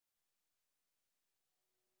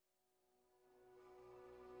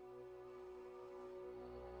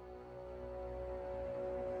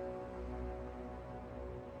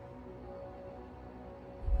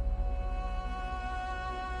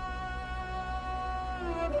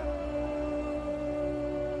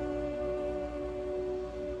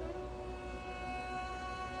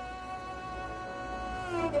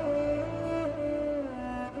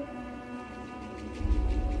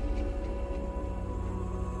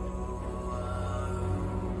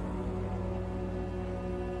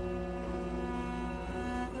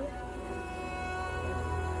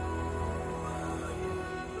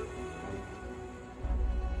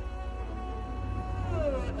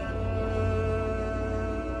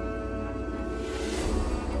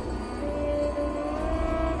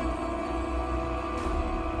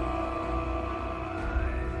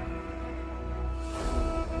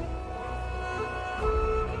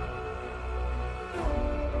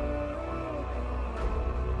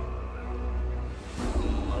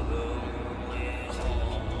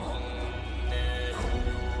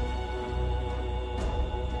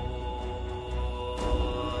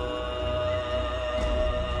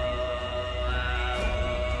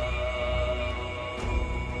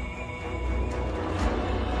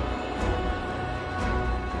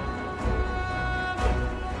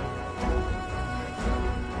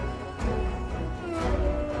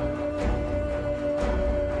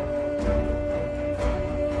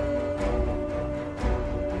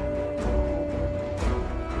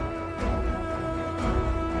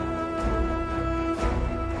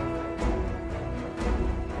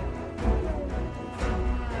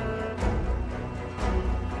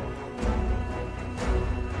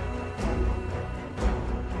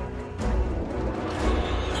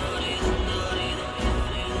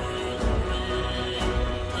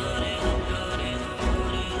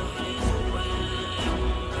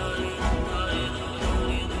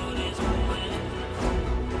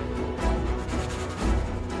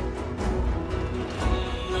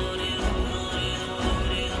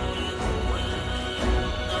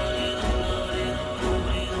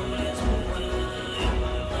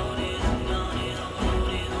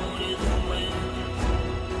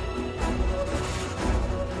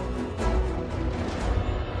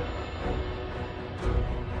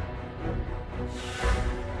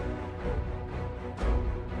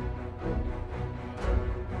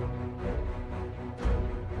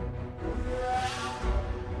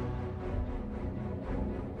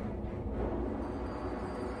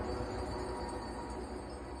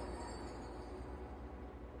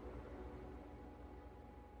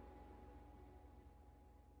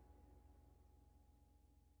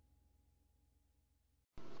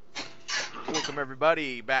Welcome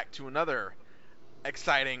everybody back to another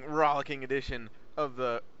exciting, rollicking edition of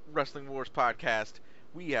the Wrestling Wars podcast.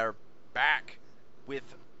 We are back with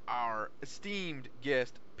our esteemed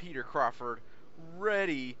guest, Peter Crawford,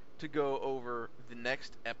 ready to go over the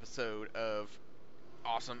next episode of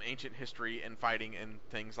awesome ancient history and fighting and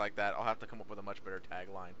things like that. I'll have to come up with a much better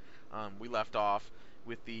tagline. We left off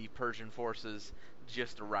with the Persian forces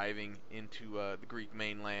just arriving into the Greek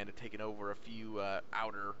mainland and taking over a few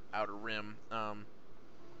outer rim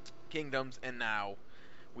kingdoms, and now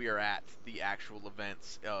we are at the actual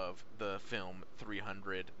events of the film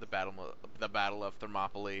 300, the Battle of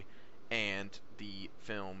Thermopylae, and the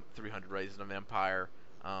film 300 Rising of Empire,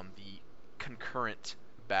 the concurrent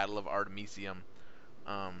Battle of Artemisium,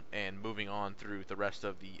 and moving on through the rest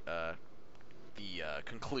of the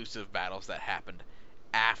conclusive battles that happened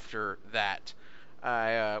after that.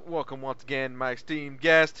 I welcome once again my esteemed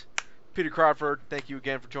guest, Peter Crawford. Thank you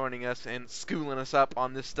again for joining us and schooling us up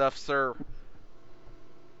on this stuff, sir.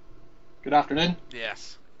 Good afternoon.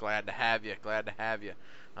 Yes, glad to have you. Glad to have you.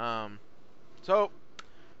 So,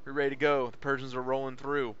 we're ready to go. The Persians are rolling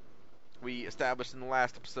through. We established in the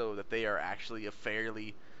last episode that they are actually a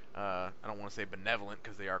fairly, I don't want to say benevolent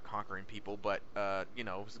because they are conquering people, but as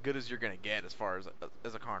good as you're gonna get as far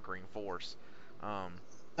as a conquering force.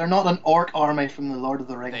 They're not an orc army from the Lord of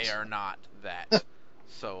the Rings. They are not that.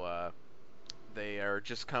 So they are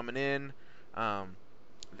just coming in.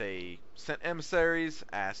 They sent emissaries,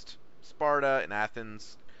 asked Sparta and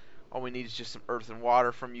Athens, all we need is just some earth and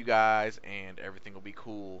water from you guys, and everything will be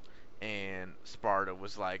cool. And Sparta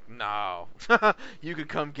was like, no, you could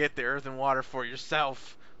come get the earth and water for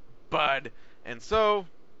yourself, bud. And so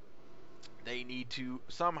they need to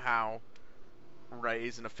somehow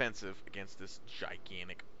raise an offensive against this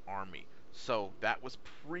gigantic army. So that was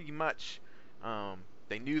pretty much,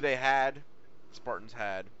 they knew Spartans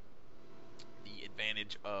had the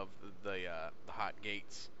advantage of the hot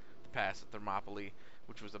gates to pass at Thermopylae,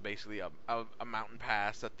 which was basically a mountain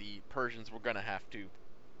pass that the Persians were going to have to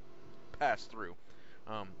pass through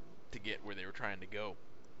to get where they were trying to go.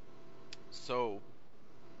 So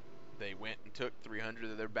they went and took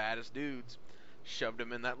 300 of their baddest dudes, shoved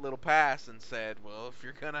them in that little pass and said, well, if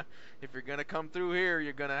you're gonna come through here,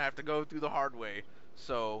 you're gonna have to go through the hard way.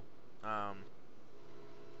 So,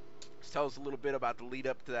 tell us a little bit about the lead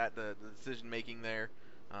up to that, the decision making there.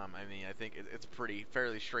 I mean, I think it's pretty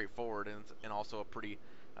fairly straightforward, and also a pretty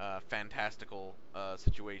fantastical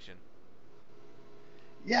situation.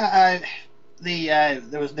 Yeah,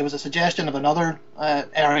 there was a suggestion of another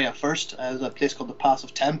area first. There's a place called the Pass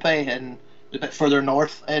of Tempe, and a bit further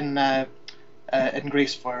north in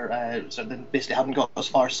Greece, so they basically hadn't got as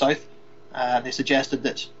far south. They suggested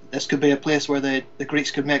that this could be a place where the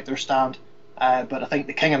Greeks could make their stand, but I think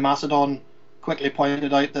the king of Macedon quickly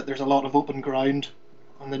pointed out that there's a lot of open ground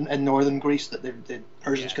in northern Greece that the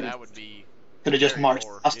Persians could have just marched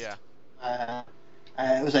past. Yeah.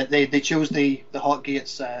 It was they chose the hot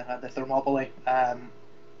gates at the Thermopylae,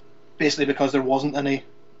 basically because there wasn't any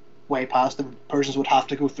way past. The Persians would have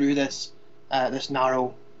to go through this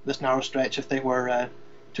narrow stretch if they were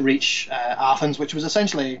to reach Athens, which was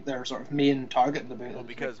essentially their sort of main target. Well,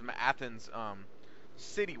 because Athens,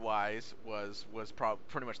 city-wise, was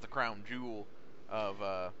pretty much the crown jewel of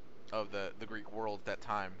the Greek world at that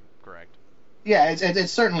time, correct? Yeah,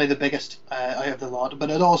 it's certainly the biggest out of the lot,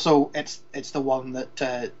 but it's the one that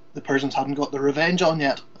the Persians hadn't got their revenge on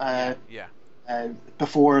yet.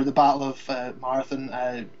 Before the Battle of Marathon,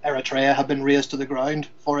 Eritrea had been razed to the ground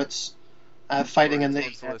for its fighting in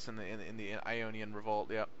the Ionian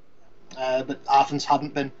Revolt. Yep. But Athens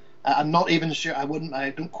hadn't been. I'm not even sure.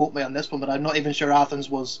 Don't quote me on this one, but I'm not even sure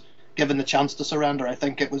Athens was given the chance to surrender. I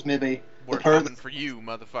think it was maybe. We're coming for you,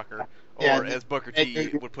 motherfucker. Or as Booker T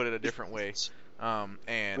would put it a different way.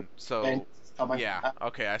 And so, yeah,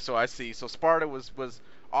 okay, so I see. So Sparta was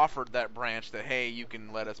offered that branch that, hey, you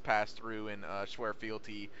can let us pass through and swear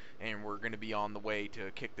fealty, and we're going to be on the way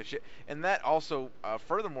to kick the shit. And that also,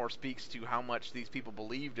 furthermore, speaks to how much these people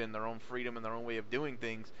believed in their own freedom and their own way of doing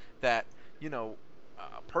things, that,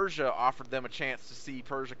 Persia offered them a chance to see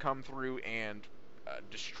Persia come through and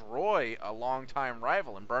destroy a longtime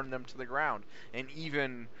rival and burn them to the ground. And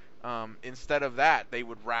even instead of that, they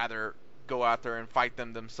would rather go out there and fight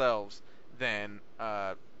them themselves than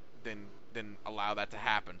allow that to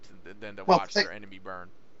happen, than to watch their enemy burn.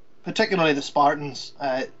 Particularly the Spartans,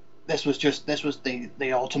 this was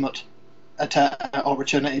the ultimate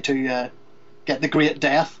opportunity to get the Great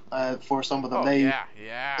Death for some of them.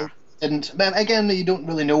 Again, you don't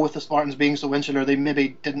really know with the Spartans being so insular. They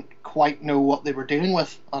maybe didn't quite know what they were dealing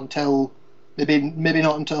with until maybe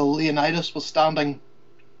not until Leonidas was standing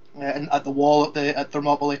at the wall at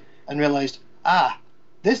Thermopylae and realised,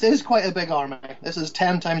 this is quite a big army. This is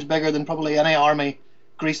 10 times bigger than probably any army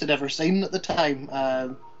Greece had ever seen at the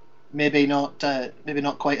time. Maybe not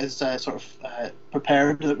quite as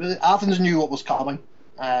prepared. Athens knew what was coming,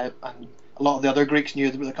 and a lot of the other Greeks knew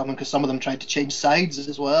that they were coming because some of them tried to change sides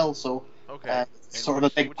as well. So, sort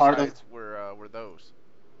of a big part of. Which sides were those?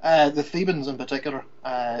 The Thebans in particular.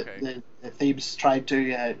 The Thebes tried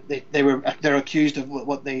to. They're accused of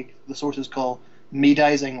what the sources call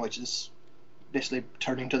Medizing, which is basically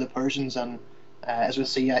turning to the Persians. And as we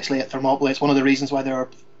see actually at Thermopylae, it's one of the reasons why there are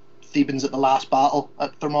Thebans at the last battle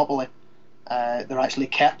at Thermopylae. They're actually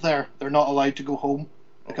kept there. They're not allowed to go home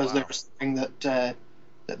because they were saying that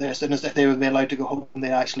as soon as they would be allowed to go home,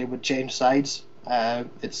 they actually would change sides.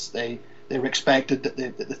 They were expected that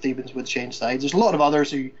the Thebans would change sides. There's a lot of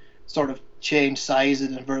others who sort of change sides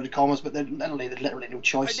in inverted commas, but they literally no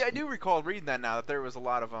choice. I do recall reading that now, that there was a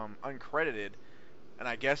lot of uncredited, and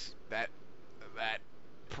I guess that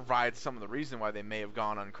provides some of the reason why they may have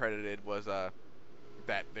gone uncredited was that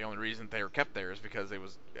the only reason they were kept there is because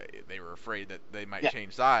they were afraid that they might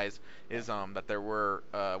change sides. Is that there were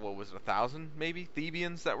 1,000 maybe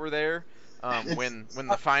Thebians that were there when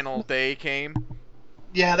the final day came.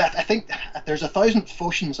 Yeah, I think there's 1,000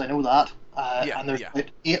 Phocians, I know that. And there's about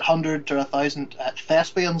 800 to 1,000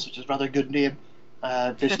 Thespians, which is a rather good name,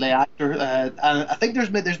 basically actor. And I think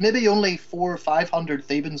there's maybe only 400 or 500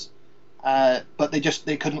 Thebans, but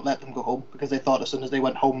they couldn't let them go home because they thought as soon as they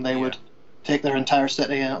went home they would take their entire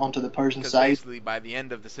city onto the Persian side. Basically, by the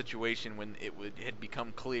end of the situation, when it had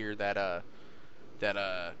become clear that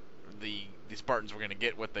the Spartans were going to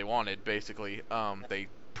get what they wanted, basically, they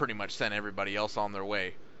pretty much sent everybody else on their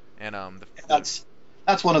way. And that's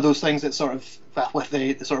one of those things that sort of, with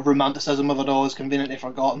the sort of romanticism of it all, is conveniently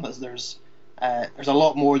forgotten. As there's a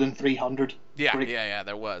lot more than 300. Yeah,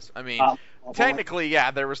 there was. I mean, technically,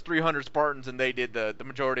 there was 300 Spartans, and they did the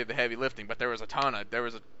majority of the heavy lifting. But there was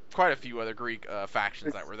quite a few other Greek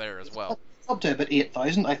factions that were there as well. Up to about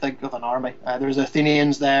 8,000, I think, of an army. There's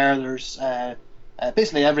Athenians there. There's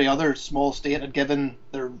basically every other small state had given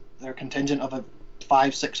their contingent of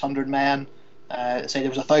 500-600 men. Say there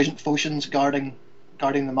was 1,000 Phocians guarding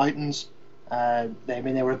the mountains.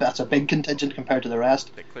 That's a big contingent compared to the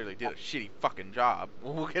rest. They clearly did a shitty fucking job.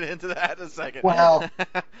 We'll get into that in a second. Well,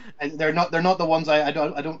 they're not the ones I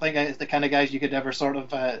don't think it's the kind of guys you could ever sort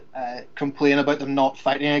of complain about them not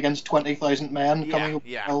fighting against 20,000 men coming up.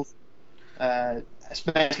 Yeah.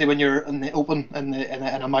 Especially when you're in the open in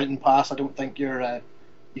a mountain pass. I don't think you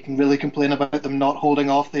can really complain about them not holding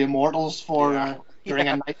off the immortals during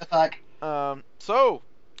a night attack. So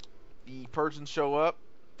the Persians show up.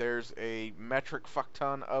 There's a metric fuck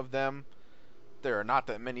ton of them. There are not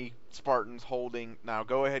that many Spartans holding. Now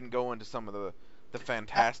go ahead and go into some of the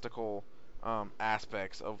fantastical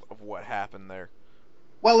aspects of what happened there.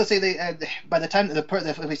 Well, let's say by the time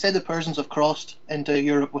we say the Persians have crossed into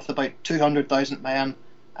Europe with about 200,000 men,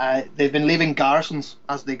 they've been leaving garrisons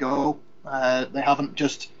as they go. They haven't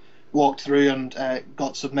just walked through and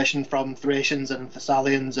got submission from Thracians and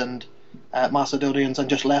Thessalians and Macedonians and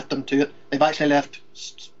just left them to it. They've actually left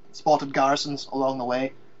spotted garrisons along the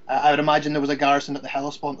way. I would imagine there was a garrison at the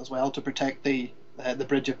Hellespont as well to protect the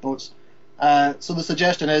bridge of boats. So the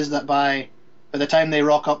suggestion is that by the time they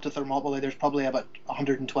rock up to Thermopylae, there's probably about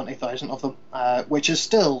 120,000 of them, which is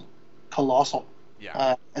still colossal.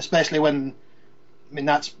 Yeah. Especially when,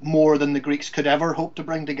 that's more than the Greeks could ever hope to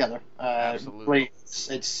bring together. Absolutely.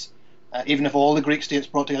 It's even if all the Greek states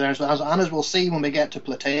brought together, as we'll see when we get to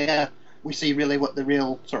Plataea, we see really what the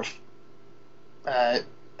real sort of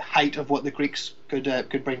height of what the Greeks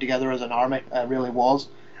could bring together as an army really was.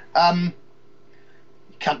 You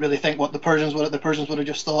can't really think what the Persians would have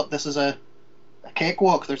just thought. This is a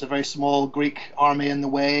cakewalk. There's a very small Greek army in the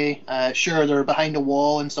way. Sure, they're behind a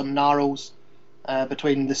wall in some narrows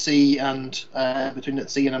between the sea and a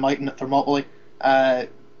mountain at Thermopylae.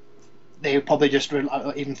 They probably just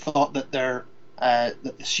even thought that that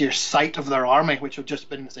the sheer sight of their army, which would just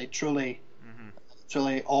been truly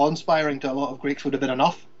awe-inspiring to a lot of Greeks, would have been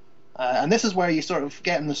enough. And this is where you sort of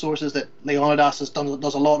get in the sources that Leonidas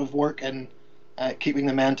does a lot of work in keeping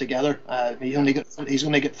the men together. He's only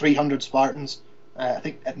got 300 Spartans. I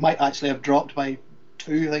think it might actually have dropped by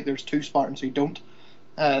 2. I think there's 2 Spartans who don't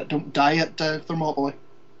die at Thermopylae.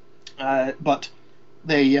 But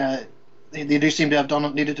they do seem to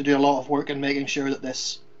have needed to do a lot of work in making sure that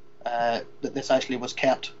this actually was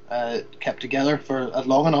kept together for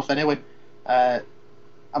long enough. Anyway,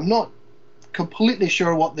 I'm not completely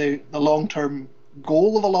sure what the long-term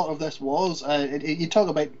goal of a lot of this was. You talk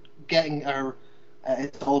about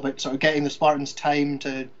it's all about sort of getting the Spartans time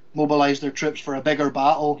to mobilize their troops for a bigger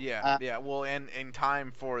battle. Yeah. Well, and in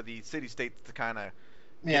time for the city-states to kind of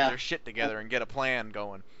get their shit together and get a plan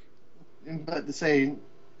going. But to say,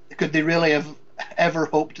 could they really have ever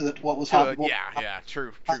hoped that what was happening?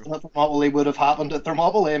 True. At Thermopylae would have happened at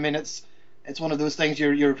Thermopylae. I mean, it's one of those things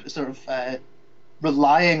you're sort of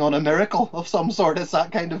relying on a miracle of some sort. It's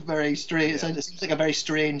that kind of very strange. It seems like a very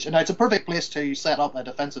strange, and it's a perfect place to set up a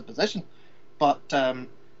defensive position, but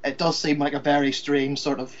it does seem like a very strange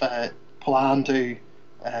sort of plan to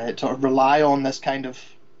sort of rely on this kind of,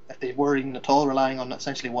 if they were even at all relying on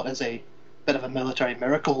essentially what is a bit of a military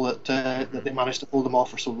miracle that they managed to hold them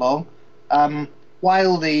off for so long.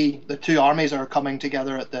 While the 2 armies are coming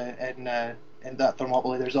together in that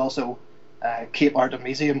Thermopylae, there's also Cape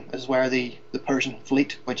Artemisium is where the Persian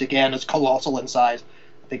fleet, which again is colossal in size,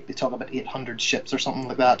 I think they talk about 800 ships or something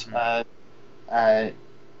like that,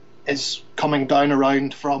 is coming down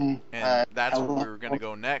around from. And that's where we were going to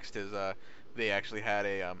go next. Is they actually had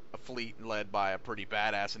a fleet led by a pretty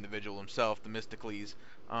badass individual himself, Themistocles,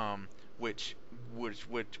 which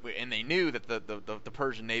and they knew that the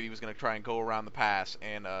Persian navy was going to try and go around the pass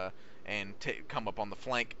and come up on the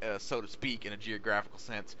flank, so to speak, in a geographical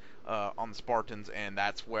sense, on the Spartans, and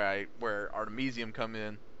that's where Artemisium come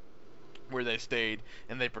in, where they stayed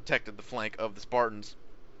and they protected the flank of the Spartans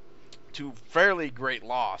to fairly great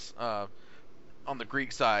loss on the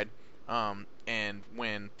Greek side. And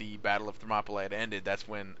when the Battle of Thermopylae had ended, that's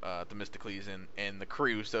when Themistocles and the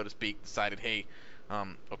crew, so to speak, decided, hey,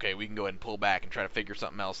 okay, we can go ahead and pull back and try to figure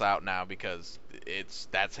something else out now because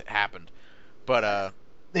that's happened. But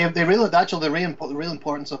the real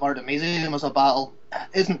importance of Artemisium as a battle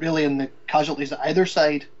isn't really in the casualties that either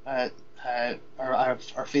side are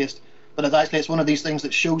faced, but it's one of these things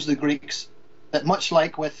that shows the Greeks that, much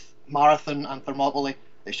like with Marathon and Thermopylae,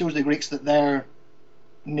 it shows the Greeks that their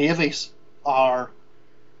navies are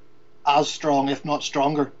as strong, if not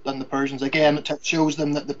stronger, than the Persians. Again, it shows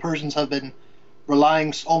them that the Persians have been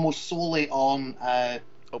relying almost solely on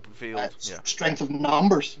open field, strength of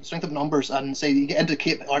numbers, and say you get into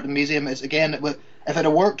Cape Artemisium, is again, if it had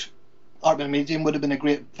worked Artemisium would have been a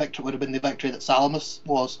great victory. Would have been the victory that Salamis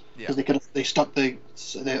was, because they stuck a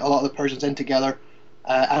lot of the Persians in together,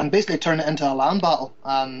 and basically turned it into a land battle.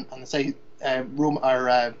 And say Rome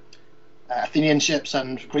or Athenian ships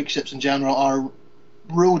and Greek ships in general are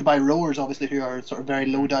rowed by rowers, obviously, who are sort of very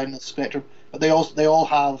low down the spectrum. But they all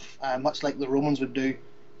have, much like the Romans would do,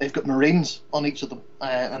 they've got marines on each of them,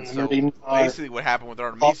 and the so marines basically what happened with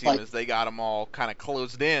Artemisium is they got them all kind of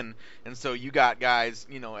closed in, and so you got guys,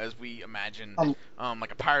 as we imagine,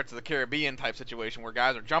 like a Pirates of the Caribbean type situation where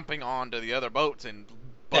guys are jumping onto the other boats and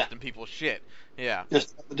busting people's shit. Yeah.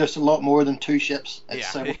 Just a lot more than two ships.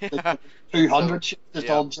 It's 200 ships just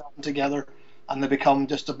all jammed together, and they become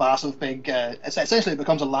just a massive big. Essentially, it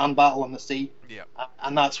becomes a land battle on the sea. Yeah.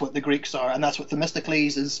 And that's what the Greeks are, and that's what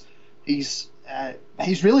Themistocles is.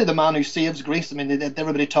 He's really the man who saves Greece. I mean,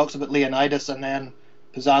 everybody talks about Leonidas and then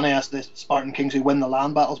Pausanias, the Spartan kings who win the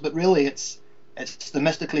land battles, but really it's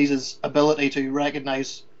Themistocles' ability to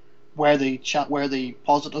recognise where the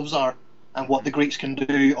positives are and what the Greeks can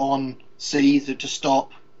do on sea to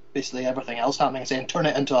stop basically everything else happening, and turn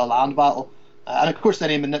it into a land battle. And of course, then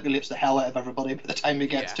he manipulates the hell out of everybody by the time he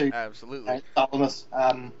gets to Salamis.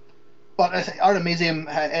 But Artemisium,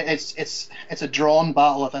 it's a drawn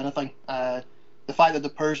battle, if anything. The fact that the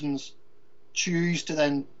Persians choose to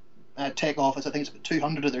then take off, I think it's about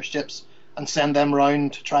 200 of their ships, and send them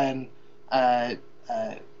round to try and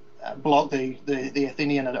block the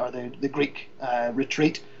Athenian or the Greek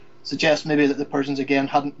retreat, suggests maybe that the Persians again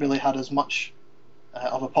hadn't really had as much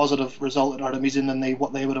of a positive result at Artemisium than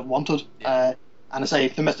what they would have wanted. And I say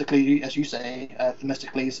Themistocles, as you say,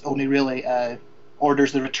 Themistocles only really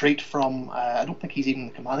orders the retreat from. I don't think he's even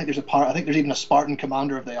the commander. I think there's even a Spartan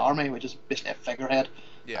commander of the army, which is basically a figurehead.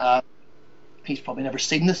 He's probably never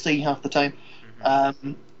seen the sea half the time.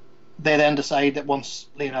 Mm-hmm. They then decide that once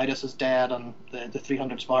Leonidas is dead and the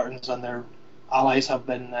 300 Spartans and their allies have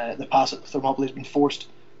been the pass at Thermopylae has been forced,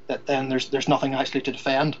 that then there's nothing actually to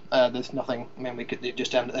defend. There's nothing. I mean, they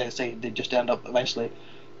just end up eventually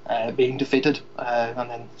being defeated, and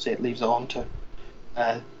then it leaves it on to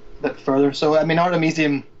a bit further. So I mean,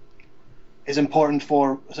 Artemisium is important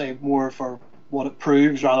for more for what it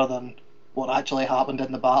proves rather than what actually happened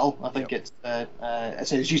in the battle. I think it's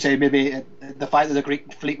as you say, maybe the fact that the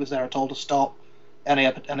Greek fleet was there at all to stop any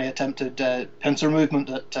attempted pincer movement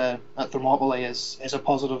at Thermopylae is a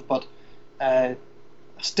positive, but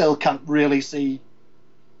still can't really see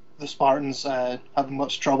the Spartans having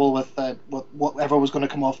much trouble with whatever was going to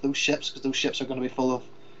come off those ships, because those ships are going to be full of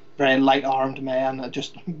very light armed men that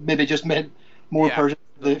just made more Persians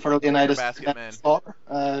for Leonidas slaughter.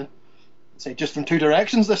 Say just from two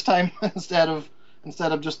directions this time instead of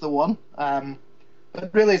just the one.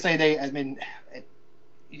 But really,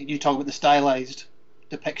 you talk about the stylized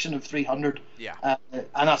depiction of 300. And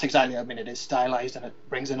that's exactly. I mean, it is stylized and it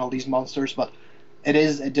brings in all these monsters, but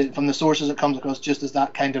from the sources it comes across just as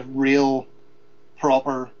that kind of real,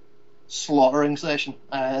 proper slaughtering session.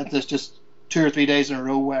 There's just 2 or 3 days in a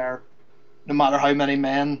row where no matter how many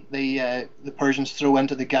men the Persians throw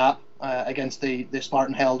into the gap against the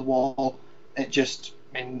Spartan-held wall, it's just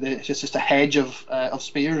a hedge of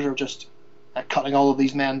spears are just cutting all of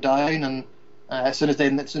these men down, and as soon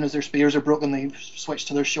as their spears are broken, they switch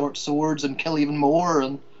to their short swords and kill even more.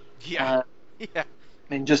 And I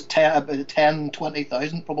mean, just 10,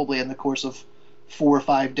 20,000 probably in the course of 4 or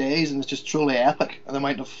 5 days, and it's just truly epic. And the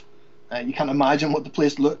amount of you can't imagine what the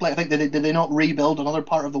place looked like. I think did they not rebuild another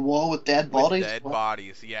part of the wall with dead bodies? With dead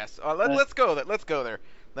bodies, yes. Let's go there. Let's go there.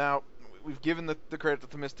 Now, we've given the credit to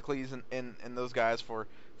Themistocles and those guys for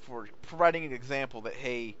providing an example that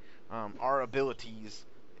our abilities.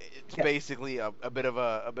 It's basically a bit of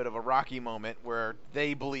a Rocky moment where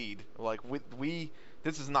they bleed. Like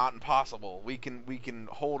this is not impossible. We can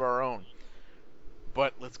hold our own.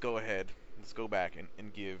 But let's go ahead. Let's go back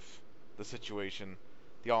and give the situation,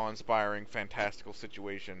 the awe-inspiring, fantastical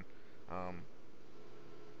situation.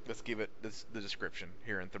 Let's give it the description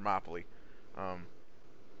here in Thermopylae.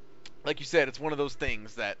 Like you said, it's one of those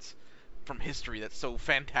things that's from history that's so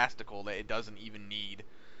fantastical that it doesn't even need.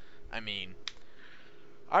 I mean,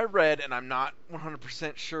 I read, and I'm not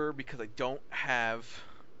 100% sure because I don't have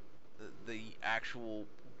the actual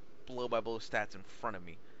blow-by-blow stats in front of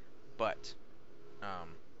me, but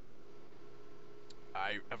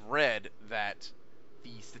I have read that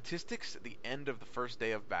the statistics at the end of the first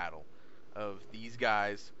day of battle of these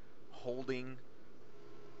guys holding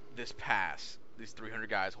this pass, these 300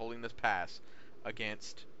 guys holding this pass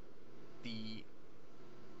against the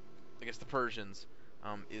Persians,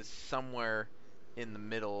 is somewhere in the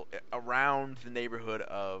middle, around the neighborhood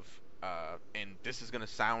of, and this is going to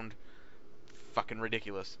sound fucking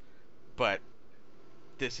ridiculous, but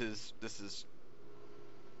this is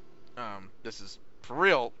for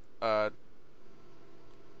real.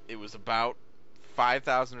 It was about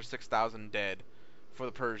 5,000 or 6,000 dead for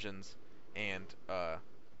the Persians, and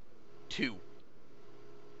two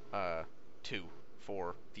two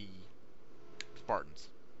for the Spartans.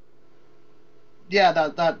 Yeah,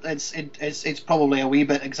 that it's probably a wee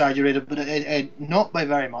bit exaggerated, but not by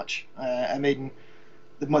very much. I mean,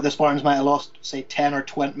 the Spartans might have lost, say, 10 or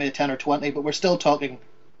 20, but we're still talking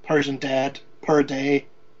Persian dead per day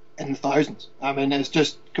in the thousands. I mean, it's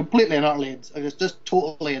just completely and utterly, it's just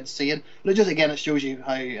totally insane. But it shows you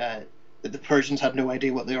how that the Persians had no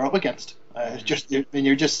idea what they were up against. It's just, I mean,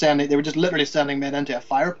 they were just literally sending men into a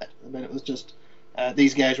fire pit. I mean, it was just,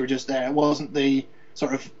 these guys were just there. It wasn't the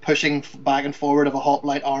sort of pushing back and forward of a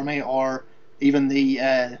hoplite army, or even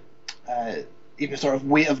the even sort of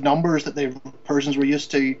weight of numbers that the Persians were used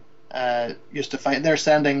to fight. They're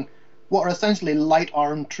sending what are essentially light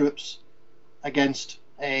armed troops against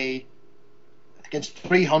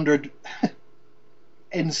 300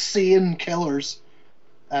 insane killers,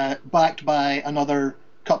 backed by another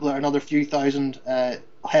few thousand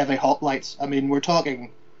heavy hoplites. I mean, we're talking.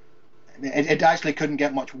 It actually couldn't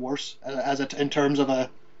get much worse in terms of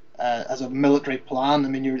as a military plan. I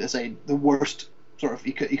mean, you're to say the worst sort of.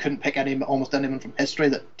 You couldn't pick almost anyone from history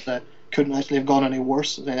that couldn't actually have gone any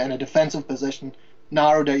worse in a defensive position.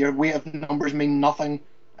 Narrowed out, your weight of numbers mean nothing,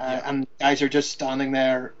 and guys are just standing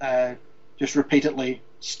there, just repeatedly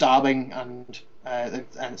stabbing and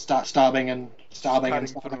stabbing and cutting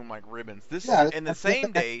through them like ribbons. This is in the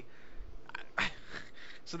same day.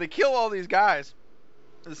 So they kill all these guys.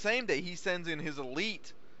 The same day, he sends in his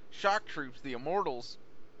elite shock troops, the Immortals,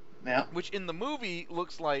 which in the movie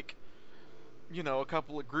looks like, a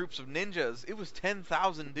couple of groups of ninjas. It was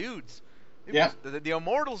 10,000 dudes. Was, the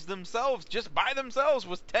Immortals themselves, just by themselves,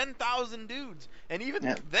 was 10,000 dudes, and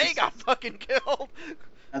even they got fucking killed.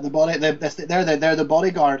 And they're the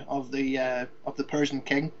bodyguard of the Persian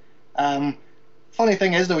king. Funny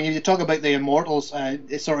thing is, though, when you talk about the Immortals,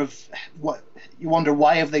 it's sort of what you wonder,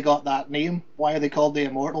 why have they got that name? Why are they called the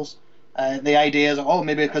Immortals? The idea is,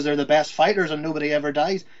 maybe because they're the best fighters and nobody ever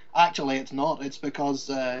dies. Actually, it's not. It's because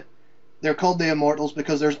they're called the Immortals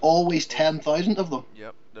because there's always 10,000 of them.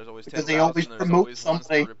 Yep, there's always 10,000. Because they always promote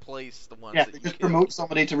somebody to replace the ones they just promote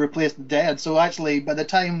somebody to replace the dead. So actually, by the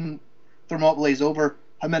time Thermopylae is over,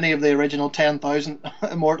 how many of the original 10,000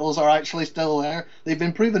 Immortals are actually still there? They've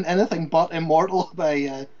been proven anything but immortal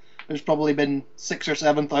by. There's probably been 6,000 or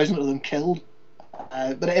 7,000 of them killed.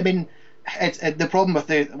 But I mean, it's the problem with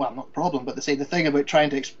not problem, but the thing about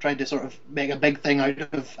trying to sort of make a big thing out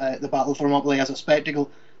of the Battle of Thermopylae as a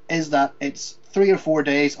spectacle is that it's 3 or 4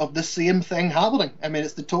 days of the same thing happening. I mean,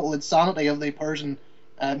 it's the total insanity of the Persian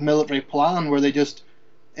military plan, where they just,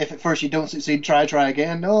 if at first you don't succeed, try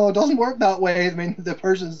again. No, it doesn't work that way. I mean, the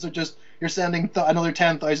Persians are just, you're sending another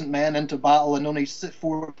 10,000 men into battle, and only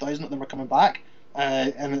 4,000 of them are coming back,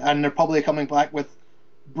 and they're probably coming back with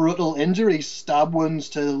brutal injuries, stab wounds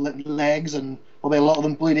to legs, and probably a lot of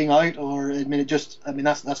them bleeding out. Or I mean,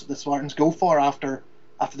 that's what the Spartans go for after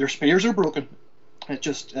their spears are broken. It's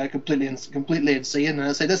just completely insane. And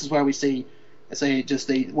I say this is where we see,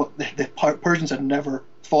 the Persians had never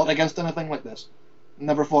fought against anything like this.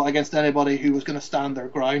 Never fought against anybody who was going to stand their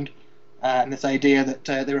ground. And this idea that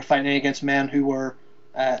they were fighting against men who were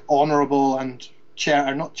honourable and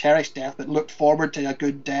not cherished death, but looked forward to a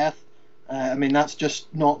good death. I mean, that's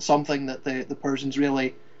just not something that the Persians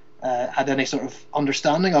really had any sort of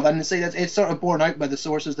understanding of. And it's sort of borne out by the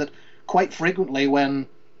sources that quite frequently, when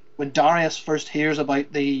Darius first hears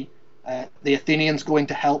about the Athenians going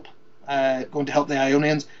to help the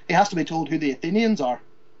Ionians, he has to be told who the Athenians are.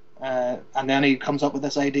 And then he comes up with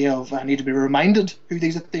this idea of, I need to be reminded who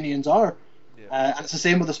these Athenians are. And it's the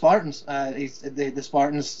same with the Spartans. The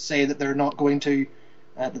Spartans say that they're not going to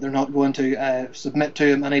submit to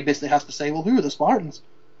him, and he basically has to say, well, who are the Spartans?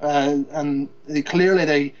 And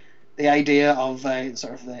clearly the idea of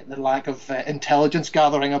sort of the lack of intelligence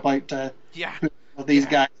gathering about who these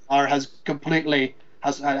guys are has completely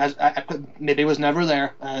maybe was never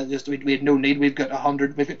there. We had no need. We've got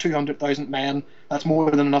 200,000 men. That's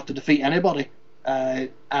more than enough to defeat anybody.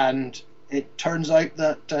 And it turns out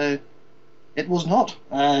that it was not.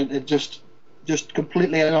 It just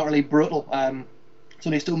completely and utterly brutal. There's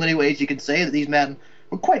only so many ways you can say that these men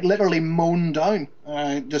were quite literally mown down.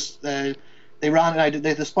 They ran out.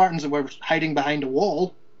 The Spartans were hiding behind a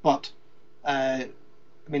wall, but I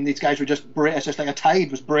mean, these guys were it's just like a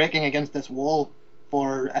tide was breaking against this wall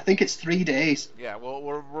for, I think it's 3 days. Yeah, well,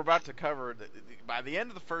 we're about to cover by the end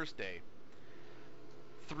of the first day,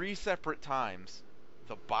 3 separate times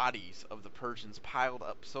the bodies of the Persians piled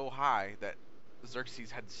up so high that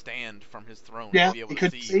Xerxes had to stand from his throne to Yeah, be able he to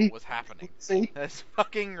could see see. what was happening. See. That's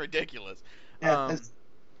fucking ridiculous. Yeah, Um,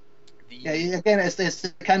 yeah. the Again, it's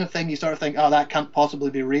the kind of thing you sort of think, oh, that can't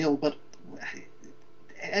possibly be real, but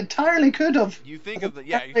it entirely could have. you think It of the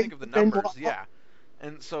you entirely think of the could have been numbers, what- yeah.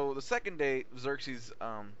 And so the second day, Xerxes,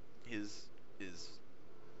 his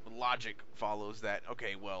logic follows that,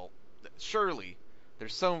 okay, well, surely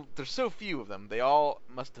there's so few of them. They all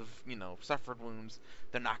must have, suffered wounds.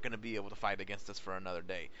 They're not going to be able to fight against us for another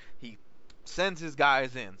day. He sends his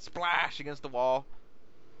guys in, splash against the wall,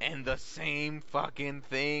 and the same fucking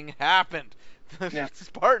thing happened. The Yeah.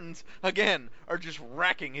 Spartans again are just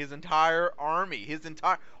wrecking his entire army,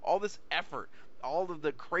 all this effort, all of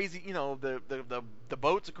the crazy, the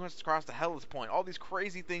boats across the Hellespont Point, all these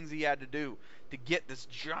crazy things he had to do to get this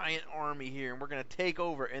giant army here, and we're gonna take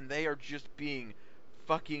over, and they are just being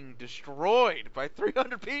fucking destroyed by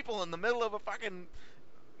 300 people in the middle of a fucking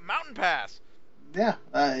mountain pass. Yeah,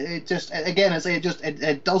 it just again,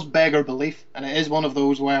 it does beg our belief, and it is one of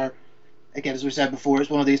those where, again, as we said before, it's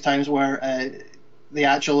one of these times where the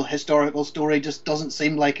actual historical story just doesn't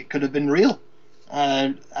seem like it could have been real,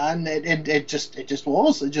 and it just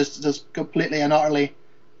was, it just completely and utterly,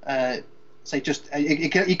 say just you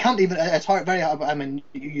can't even, it's hard, very hard. I mean,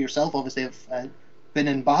 you yourself obviously have been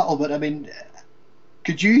in battle, but I mean,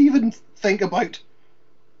 could you even think about,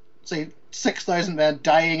 say, 6,000 men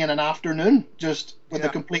dying in an afternoon just with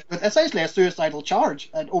with essentially a suicidal charge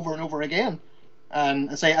and over again,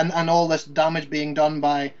 and all this damage being done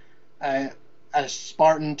by a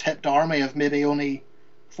Spartan tipped army of maybe only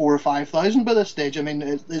 4,000 or 5,000 by this stage. I mean,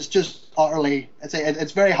 it's just utterly,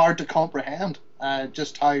 it's very hard to comprehend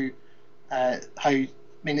just how. I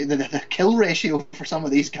mean, the kill ratio for some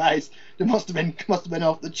of these guys, it must have been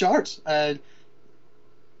off the charts.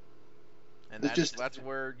 And that's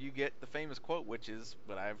where you get the famous quote, which is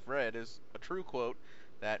what I've read is a true quote,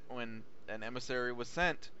 that when an emissary was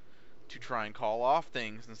sent to try and call off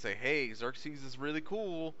things and say, hey, Xerxes is really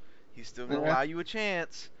cool, he's still going to allow you a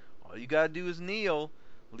chance, all you got to do is kneel,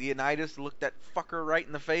 Leonidas looked that fucker right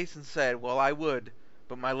in the face and said, well, I would,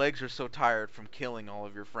 but my legs are so tired from killing all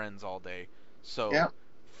of your friends all day, so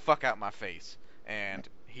fuck out my face. And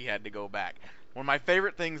he had to go back. One of my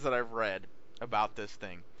favorite things that I've read about this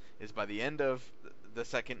thing is by the end of the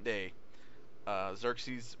second day,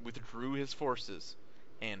 Xerxes withdrew his forces,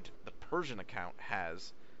 and the Persian account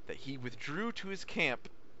has that he withdrew to his camp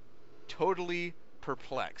totally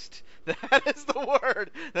perplexed. That is the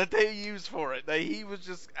word that they use for it. That he was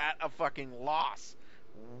just at a fucking loss.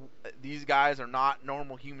 These guys are not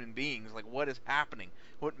normal human beings. Like, what is happening?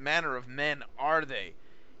 What manner of men are they?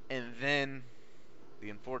 And then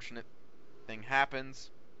the unfortunate thing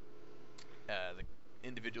happens. The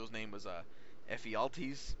individual's name was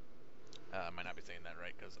Ephialtes. I might not be saying that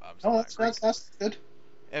right because obviously that's good.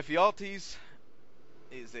 Ephialtes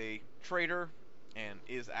is a traitor and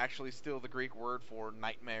is actually still the Greek word for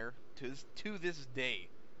nightmare. To this day,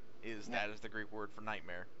 that is the Greek word for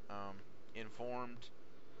nightmare. Informed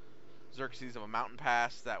Xerxes of a mountain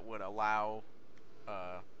pass that would allow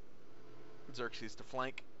Xerxes to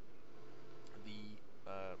flank the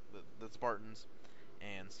Spartans,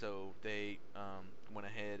 and so they went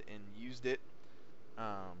ahead and used it.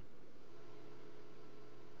 Now,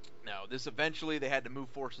 this eventually they had to move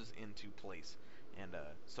forces into place, and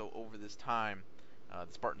so over this time,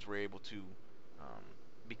 the Spartans were able to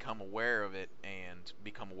become aware of it and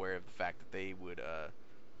become aware of the fact that they would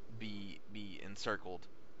be encircled.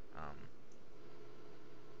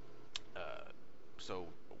 So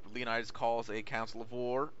Leonidas calls a council of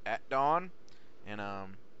war at dawn, and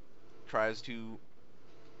tries to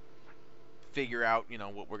figure out,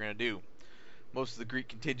 what we're gonna do. Most of the Greek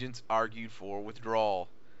contingents argued for withdrawal,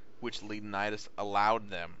 which Leonidas allowed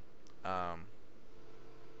them.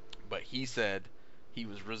 But he said he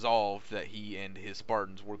was resolved that he and his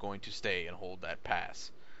Spartans were going to stay and hold that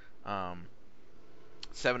pass.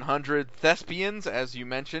 700 Thespians, as you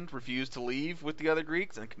mentioned, refused to leave with the other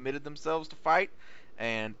Greeks and committed themselves to fight,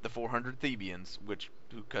 and the 400 Thebians,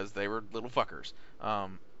 because they were little fuckers,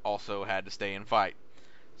 also had to stay and fight.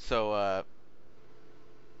 So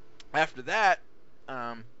after that,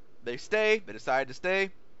 they decide to stay,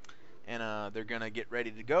 and they're gonna get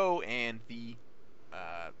ready to go, and the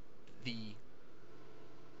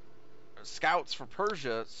scouts for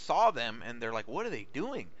Persia saw them, and they're like, what are they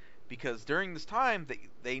doing? Because during this time,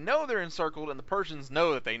 they know they're encircled, and the Persians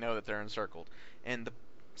know that they know that they're encircled. And the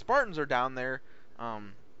Spartans are down there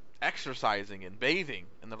exercising and bathing,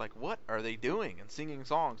 and they're like, what are they doing? And singing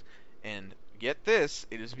songs. And get this,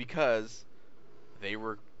 it is because they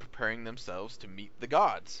were preparing themselves to meet the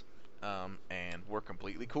gods, and were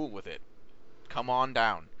completely cool with it. Come on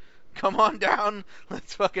down. Come on down.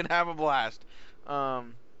 Let's fucking have a blast.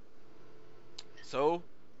 So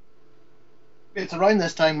it's around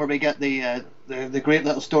this time where we get the great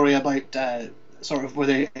little story about sort of where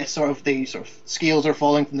the scales are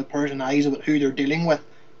falling from the Persian eyes about who they're dealing with.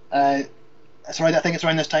 I think it's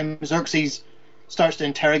around this time Xerxes starts to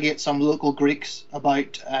interrogate some local Greeks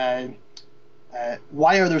about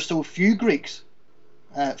why are there so few Greeks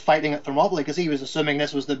fighting at Thermopylae, because he was assuming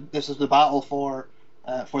this was the battle for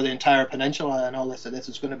the entire peninsula and all this. So this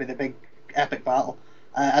is going to be the big epic battle.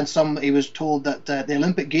 And he was told that the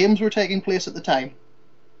Olympic Games were taking place at the time,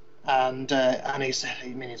 and he's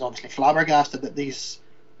obviously flabbergasted that these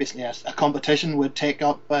basically a competition would take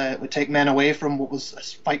men away from what was a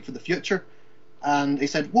fight for the future. And he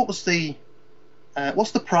said, what's the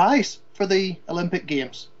prize for the Olympic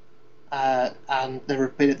Games? And they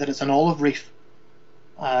repeated that it's an olive wreath,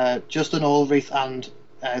 just an olive wreath, and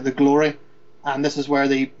the glory. And this is where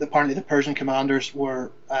apparently the Persian commanders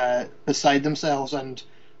were beside themselves, and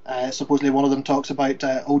supposedly one of them talks about,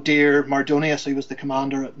 oh dear Mardonius, who was the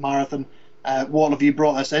commander at Marathon, what have you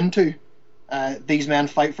brought us into? These men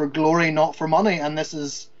fight for glory, not for money. And this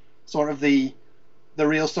is sort of the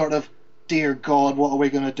real sort of, dear God, what are we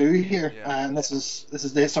going to do here? Yeah. And this is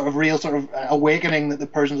the sort of real sort of awakening that the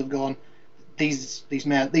Persians have gone. These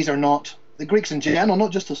men, these are not the Greeks in general,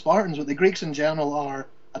 not just the Spartans, but the Greeks in general are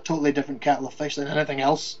a totally different kettle of fish than anything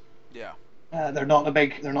else. Yeah. They're not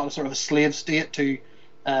a sort of a slave state to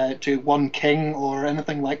one king or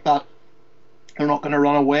anything like that. They're not going to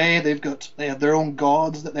run away. They have their own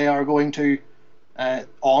gods that they are going to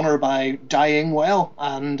honor by dying well.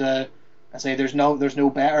 And I say there's no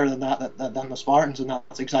better than than the Spartans, and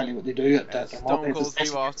that's exactly what they do at As Stone Cold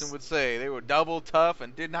Steve Austin would say, they were double tough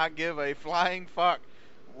and did not give a flying fuck.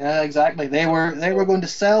 Yeah, exactly. They were going to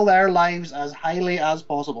sell their lives as highly as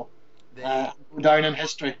possible, go down in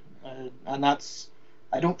history, and that's.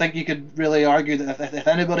 I don't think you could really argue that if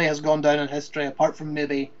anybody has gone down in history, apart from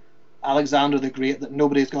maybe Alexander the Great, that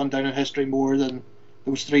nobody's gone down in history more than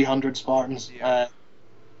those 300 Spartans. Yeah.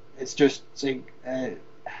 It's just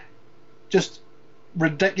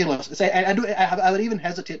ridiculous. I would even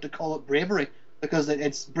hesitate to call it bravery, because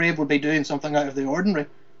it's brave would be doing something out of the ordinary.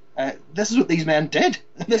 This is what these men did.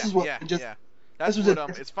 This is what That's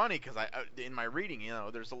what it's funny because in my reading,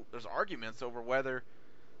 there's arguments over whether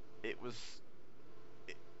it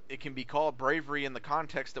can be called bravery in the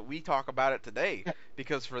context that we talk about it today,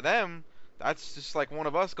 because for them that's just like one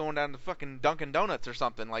of us going down to fucking Dunkin' Donuts or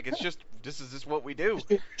something. Like it's just this is just what we do. It's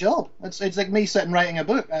your job. It's like me sitting writing a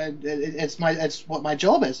book. It's what my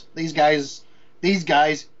job is. These guys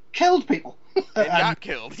killed people. And got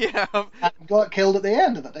killed, yeah. And got killed at the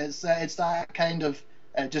end of it. It's that kind of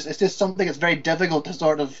it's just something that's very difficult to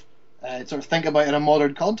sort of think about in a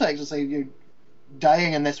modern context. To say you're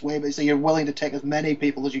dying in this way, but say you're willing to take as many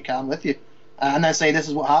people as you can with you, and then say this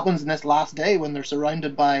is what happens in this last day when they're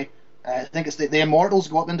surrounded by. I think it's the Immortals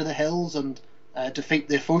go up into the hills and defeat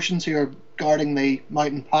the Phocians who are guarding the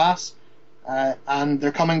mountain pass, and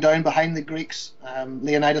they're coming down behind the Greeks.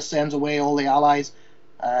 Leonidas sends away all the allies.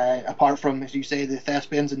 Apart from, as you say, the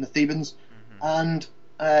Thespians and the Thebans, and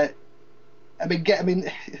not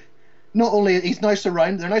only they're now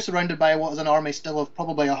surrounded by what is an army still of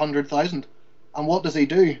probably 100,000, and what does he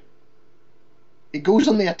do? He goes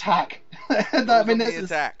on the attack. This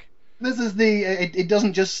is it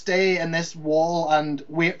doesn't just stay in this wall and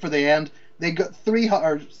wait for the end. They got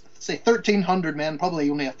 1,300 men,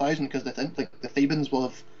 probably only 1,000 because they think the Thebans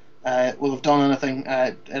will have done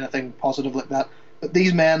anything positive like that. But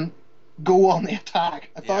these men go on the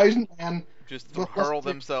attack. 1,000 men just to hurl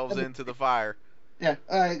themselves into the fire. Yeah,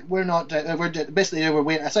 we're not. Basically, they were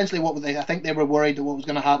waiting. Essentially, I think they were worried that what was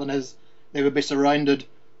going to happen is they would be surrounded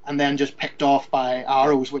and then just picked off by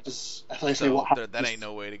arrows, which is essentially what happened. That ain't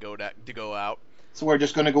no way to go out. So we're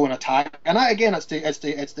just going to go and attack. And it's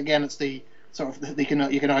the sort of you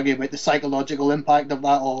can argue about the psychological impact of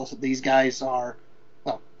that. Also, these guys are.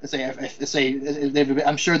 Well,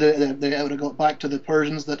 I'm sure they would have got back to the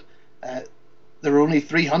Persians that there were only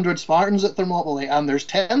 300 Spartans at Thermopylae, and there's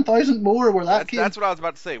 10,000 more where that came. That's what I was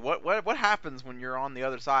about to say. What happens when you're on the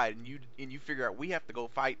other side and you figure out we have to go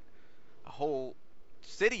fight a whole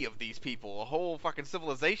city of these people, a whole fucking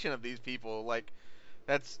civilization of these people? Like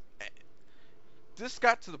this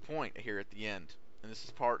got to the point here at the end, and this is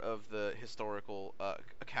part of the historical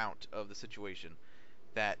account of the situation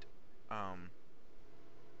that.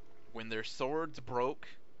 When their swords broke,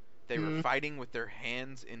 they were fighting with their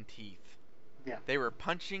hands and teeth. Yeah. They were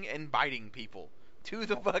punching and biting people to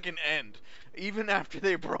the fucking end, even after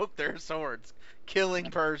they broke their swords,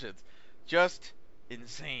 killing Persians. Just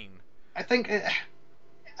insane. I think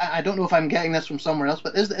I don't know if I'm getting this from somewhere else,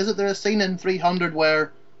 but is it there a scene in 300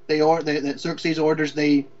 where that Xerxes orders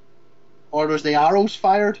the arrows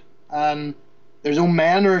fired, and there's own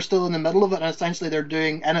men who are still in the middle of it, and essentially they're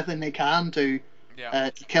doing anything they can to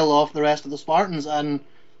kill off the rest of the Spartans, and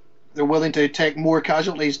they're willing to take more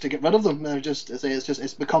casualties to get rid of them.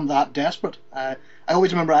 It's become that desperate. I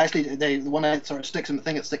always remember actually the one that sort of sticks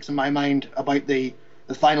in my mind about the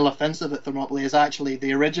final offensive at Thermopylae is actually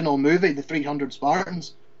the original movie, the 300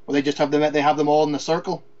 Spartans, where they just have them all in a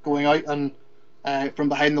circle going out and from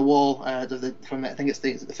behind the wall. From I think it's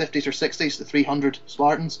the 50s or 60s, the 300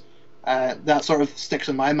 Spartans. That sort of sticks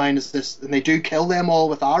in my mind as this, and they do kill them all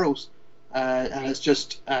with arrows, and it's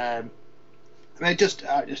just. I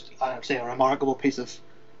would say a remarkable piece of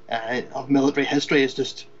military history is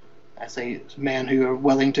just, I say, men who are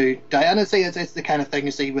willing to die. And I say it's the kind of thing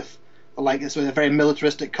you see with it's with a very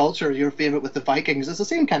militaristic culture. Your favourite with the Vikings, it's the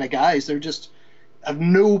same kind of guys. They're just have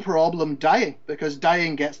no problem dying because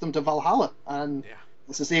dying gets them to Valhalla, and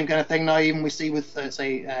it's the same kind of thing now. Even we see with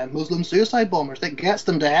Muslim suicide bombers, that gets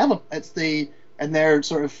them to heaven. It's in their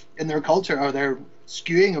culture, or their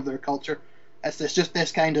skewing of their culture. It's just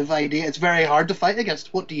this kind of idea. It's very hard to fight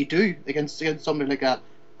against. What do you do against somebody like that?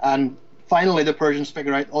 And finally, the Persians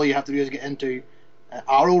figure out all you have to do is get into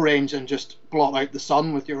arrow range and just blot out the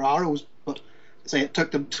sun with your arrows. But say it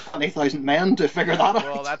took them 20,000 men to figure that out.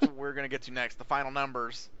 Well, that's what we're gonna get to next. The final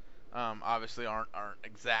numbers, obviously aren't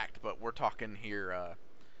exact, but we're talking here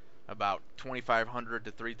about 2,500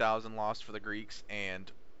 to 3,000 lost for the Greeks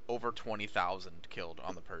and over 20,000 killed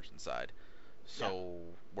on the Persian side. So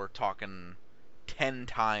we're talking 10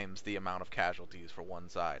 times the amount of casualties for one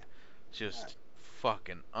side. Just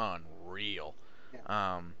fucking unreal.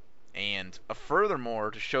 And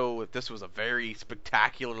furthermore, to show that this was a very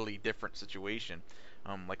spectacularly different situation,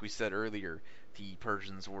 like we said earlier, the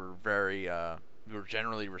Persians were were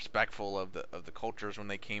generally respectful of the cultures when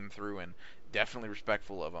they came through, and definitely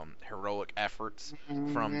respectful of heroic efforts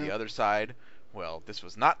from the other side. Well, this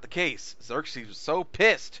was not the case. Xerxes was so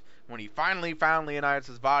pissed when he finally found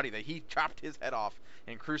Leonidas' body that he chopped his head off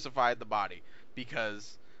and crucified the body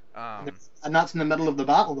because and that's in the middle of the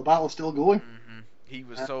battle. The battle's still going. He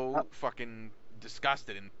was so fucking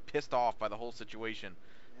disgusted and pissed off by the whole situation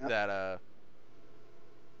that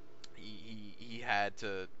he had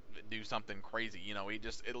to do something crazy. You know, it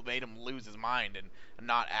made him lose his mind and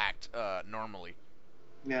not act normally.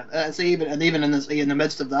 Yeah, so even in the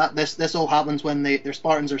midst of that, this all happens when their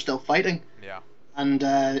Spartans are still fighting. Yeah. And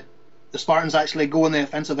the Spartans actually go on the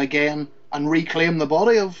offensive again and reclaim the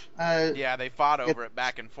body of. They fought over it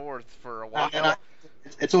back and forth for a while.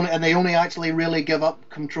 And they only actually really give up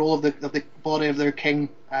control of the body of their king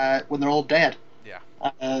when they're all dead. Yeah.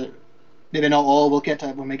 Maybe not all.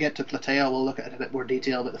 When we get to Plataea, we'll look at it in a bit more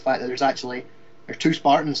detail. But the fact that there's two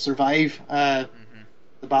Spartans survive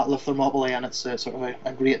the Battle of Thermopylae, and it's sort of a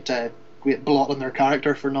great blot on their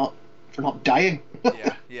character for not dying.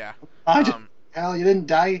 Yeah. Hell, you didn't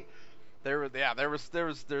die.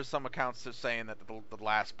 There's some accounts of saying that the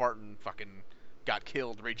last Spartan fucking got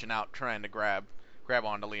killed reaching out trying to grab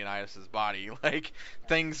onto Leonidas' body, like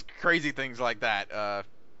crazy things like that.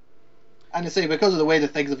 And I say, because of the way that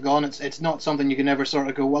things have gone, it's not something you can ever sort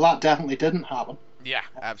of go, well, that definitely didn't happen. Yeah,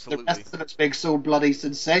 absolutely. The rest of it's big, so bloody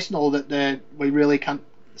sensational that we really can't.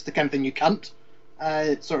 It's the kind of thing you can't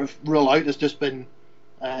sort of rule out. It's just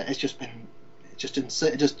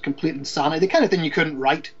complete insanity. The kind of thing you couldn't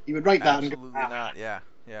write. You would write that and go, not. Yeah.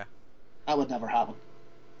 That would never happen.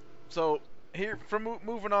 So here,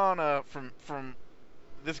 moving on from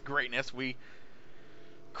this greatness,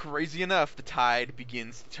 crazy enough, the tide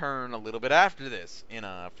begins to turn a little bit after this in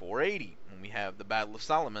 480 when we have the Battle of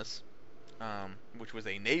Salamis, which was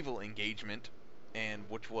a naval engagement, and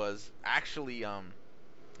which was actually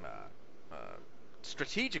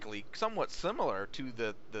strategically somewhat similar to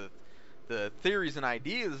the theories and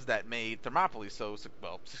ideas that made Thermopylae so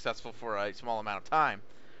successful for a small amount of time.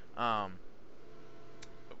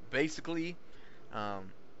 Basically,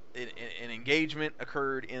 an engagement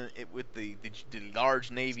occurred with the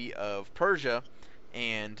large navy of Persia,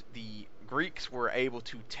 and the Greeks were able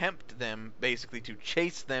to tempt them, basically to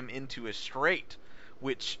chase them into a strait,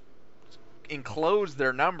 which enclosed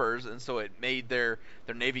their numbers, and so it made their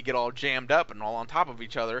navy get all jammed up and all on top of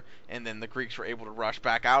each other, and then the Greeks were able to rush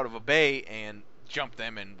back out of a bay and jump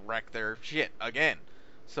them and wreck their shit again.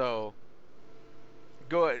 So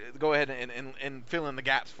go ahead and fill in the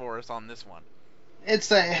gaps for us on this one.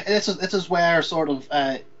 This is where sort of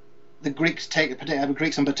the Greeks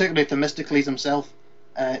Greeks and particularly Themistocles himself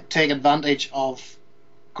take advantage of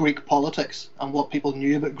Greek politics and what people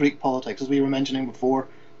knew about Greek politics, as we were mentioning before.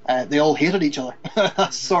 They all hated each other.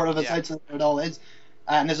 That's sort of essentially what it all is.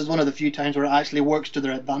 And this is one of the few times where it actually works to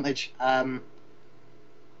their advantage.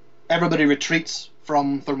 Everybody retreats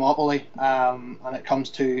from Thermopylae, and it comes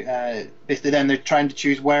to basically then they're trying to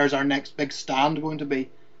choose where's our next big stand going to be.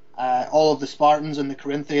 All of the Spartans and the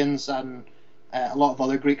Corinthians and a lot of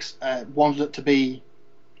other Greeks wanted it to be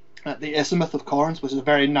at the Isthmus of Corinth, which is a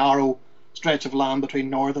very narrow stretch of land between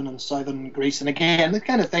northern and southern Greece. And again, same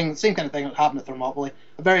kind of thing that happened at Thermopylae.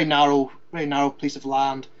 A very narrow piece of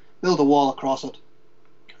land, build a wall across it,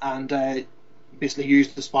 and basically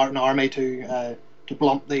use the Spartan army to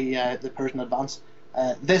blunt the Persian advance.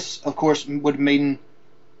 This, of course, would mean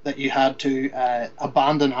that you had to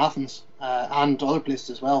abandon Athens and other places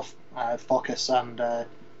as well, Phocis and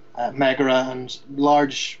Megara, and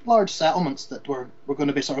large settlements that were going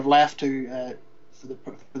to be sort of left to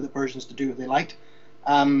for the Persians to do what they liked.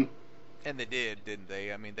 And they did, didn't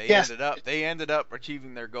they? I mean, yes. They ended up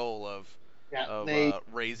achieving their goal of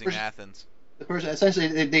raising Athens. The Persians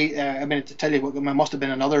essentially, I mean, to tell you what, it must have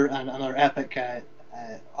been another epic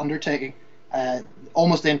undertaking.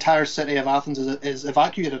 Almost the entire city of Athens is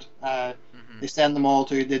evacuated. They send them all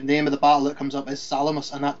to the name of the battle that comes up is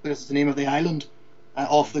Salamis, and that's because it's the name of the island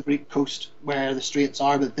off the Greek coast where the straits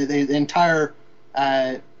are. But the entire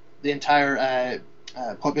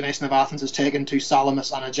population of Athens is taken to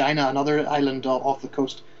Salamis and Aegina, another island off the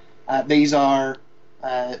coast. These are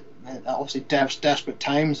obviously desperate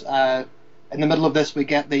times. In the middle of this, we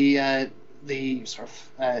get the sort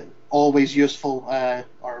of always useful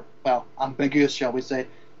or ambiguous, shall we say,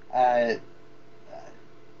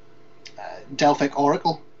 Delphic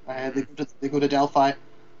oracle. They go to Delphi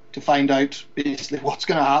to find out basically what's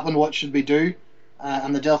going to happen, what should we do,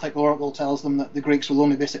 and the Delphic oracle tells them that the Greeks will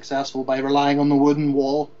only be successful by relying on the wooden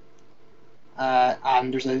wall.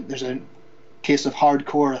 And there's a case of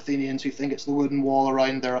hardcore Athenians who think it's the wooden wall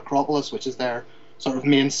around their Acropolis, which is their sort of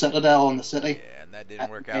main citadel in the city. Yeah, and that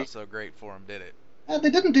didn't work out so great for them, did it?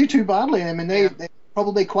 They didn't do too badly. I mean, they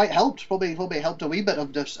probably quite helped. Probably helped a wee bit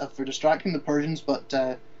for distracting the Persians, but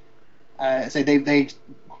say they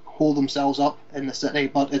hold themselves up in the city.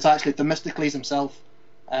 But it's actually Themistocles himself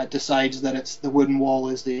decides that it's the wooden wall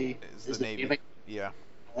is the navy. Yeah.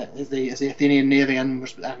 Is the Athenian navy and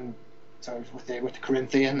sort of with the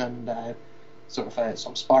Corinthian and sort of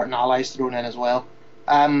some Spartan allies thrown in as well.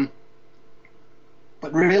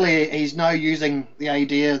 But really, he's now using the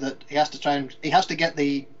idea that he has to get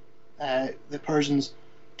the Persians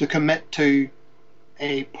to commit to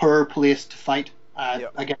a poor place to fight.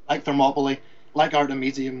 Again, like Thermopylae, like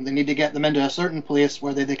Artemisium, they need to get them into a certain place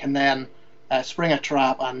where they can then spring a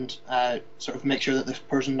trap and sort of make sure that the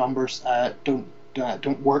Persian numbers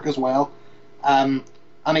don't work as well. And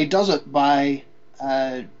he does it by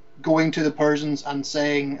going to the Persians and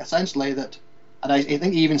saying essentially that, and I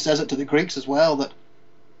think he even says it to the Greeks as well, that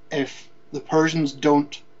if the Persians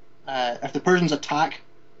attack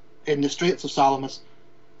in the Straits of Salamis,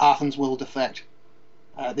 Athens will defect.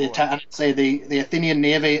 The Athenian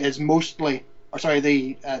navy is the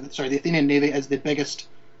Athenian navy is the biggest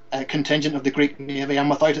contingent of the Greek navy, and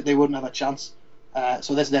without it they wouldn't have a chance.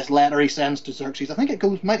 So this letter he sends to Xerxes, I think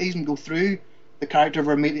it might even go through the character of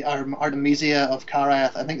Artemisia of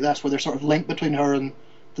Carath. I think that's where they're sort of linked between her and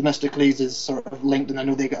Themistocles is sort of linked, and I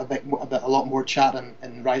know they got a lot more chat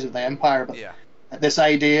in Rise of the Empire. But this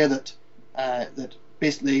idea that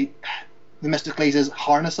basically Themistocles is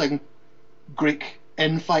harnessing Greek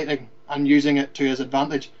infighting and using it to his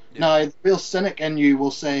advantage. Now, the real cynic in you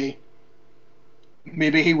will say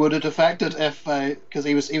maybe he would have defected if because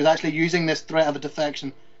he was actually using this threat of a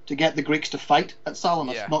defection to get the Greeks to fight at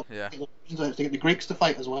Salamis, to get the Greeks to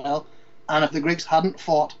fight as well. And if the Greeks hadn't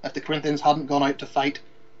fought, if the Corinthians hadn't gone out to fight,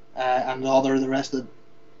 and the rest of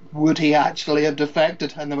would he actually have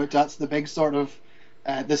defected? And that's the big sort of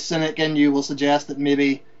the cynic in you will suggest that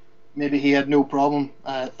maybe he had no problem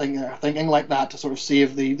thinking like that to sort of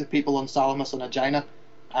save the people on Salamis and Aegina.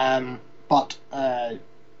 But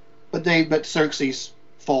Xerxes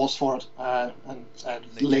falls for it and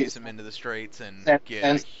lays him into the straits and get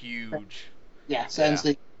a huge. Sends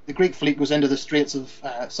the Greek fleet goes into the Straits of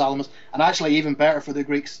Salamis, and actually even better for the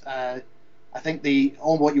Greeks. I think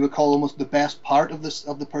what you would call almost the best part of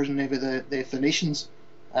the Persian navy, the Phoenicians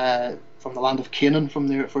from the land of Canaan,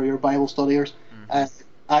 for your Bible studiers,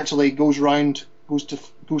 actually goes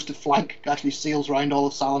to flank, actually sails round all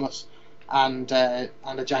of Salamis and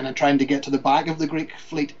Aegina, trying to get to the back of the Greek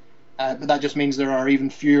fleet. But that just means there are even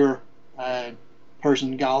fewer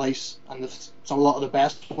Persian galleys, and so a lot of the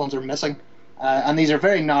best ones are missing. And these are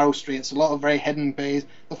very narrow straits, a lot of very hidden bays.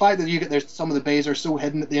 The fact that there's some of the bays are so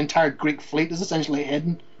hidden that the entire Greek fleet is essentially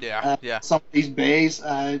hidden. Some of these bays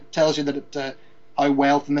tells you that how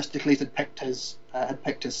well Themistocles had picked his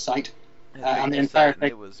site, and the entire thing.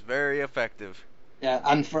 It was very effective. Yeah,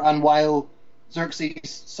 and while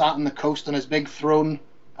Xerxes sat on the coast on his big throne,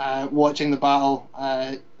 watching the battle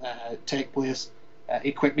take place,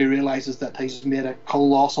 he quickly realizes that he's made a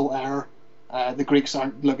colossal error.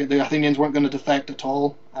 The Athenians weren't going to defect at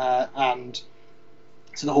all, and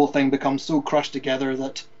so the whole thing becomes so crushed together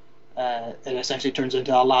that it essentially turns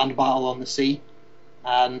into a land battle on the sea,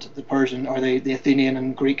 and the Persian or the Athenian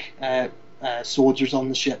and Greek soldiers on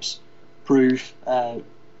the ships prove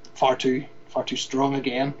far too strong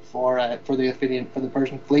again for the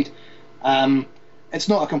Persian fleet. It's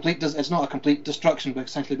not a complete destruction, but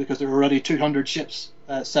essentially because there are already 200 ships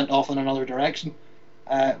sent off in another direction,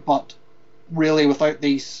 but really, with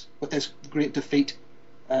this great defeat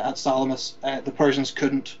at Salamis, the Persians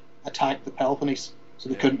couldn't attack the Peloponnese, so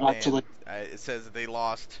they couldn't actually. It says that they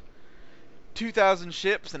lost 2,000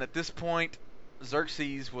 ships, and at this point,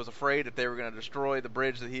 Xerxes was afraid that they were going to destroy the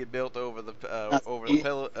bridge that he had built over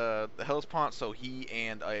the Hellespont. So he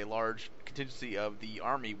and a large contingency of the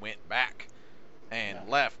army went back and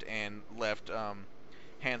left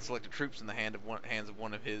hand-selected troops in the hands of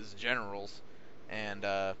one of his generals, and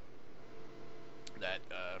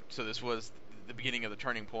so this was the beginning of the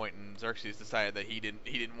turning point, and Xerxes decided that he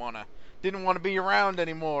didn't want to be around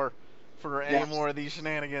anymore for any more of these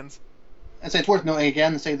shenanigans. And so it's worth noting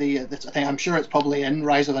again. I'm sure it's probably in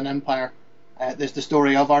Rise of an Empire. There's the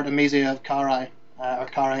story of Artemisia of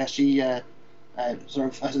Carrhae, She sort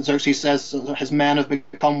of, as Xerxes says, his men have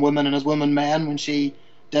become women and his women men when she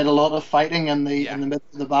did a lot of fighting in the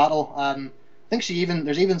midst of the battle. I think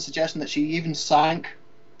there's even suggestion that she even sank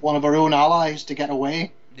one of her own allies to get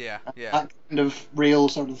away. That kind of real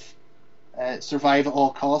sort of survive at all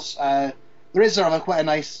costs. There is sort of quite a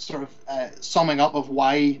nice sort of summing up of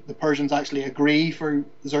why the Persians actually agree for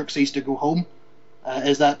Xerxes to go home.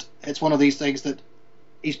 Is that it's one of these things that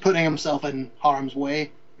he's putting himself in harm's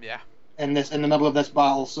way. In the middle of this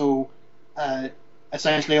battle. So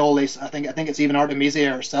essentially, all this, I think it's even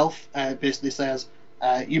Artemisia herself basically says,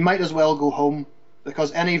 you might as well go home,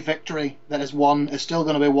 because any victory that is won is still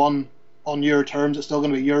going to be won on your terms. It's still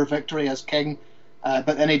going to be your victory as king.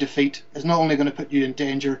 But any defeat is not only going to put you in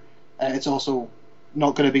danger, it's also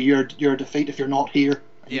not going to be your defeat if you're not here.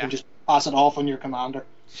 You can just pass it off on your commander.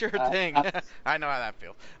 Sure thing. I know how that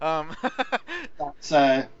feels.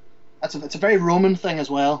 It's a very Roman thing as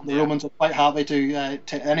well. The Romans are quite happy to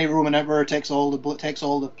any Roman emperor takes all the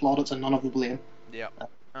plaudits and none of the blame.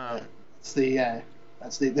 That's the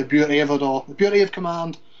beauty of it all. The beauty of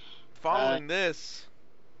command. Following this,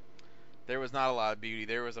 there was not a lot of beauty.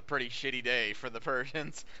 There was a pretty shitty day for the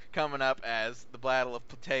Persians coming up as the Battle of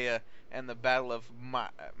Plataea and the Battle of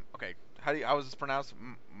how was this pronounced?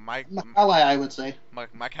 Mycale, I would say.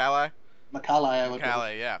 Mycale? Mycale, I would say.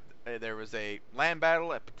 Mycale, yeah. There was a land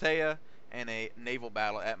battle at Plataea and a naval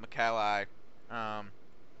battle at Mycale. Not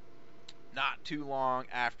too long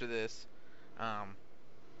after this,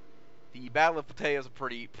 the Battle of Plataea is a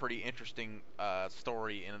pretty interesting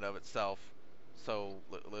story in and of itself. So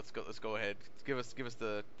let's go ahead. Give us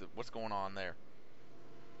the what's going on there.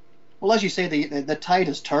 Well, as you say, the tide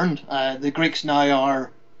has turned. The Greeks now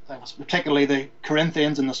are, particularly the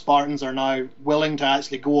Corinthians and the Spartans, are now willing to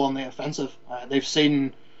actually go on the offensive. They've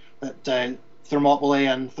seen that Thermopylae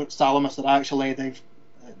and Salamis, that actually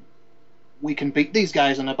we can beat these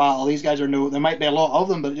guys in a battle. These guys there might be a lot of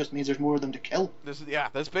them, but it just means there's more of them to kill. This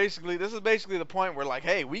is basically the point where, like,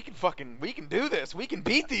 hey, we can do this. We can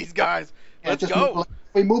beat these guys. Let's go. If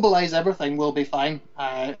we mobilize everything, we'll be fine.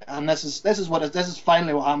 And this is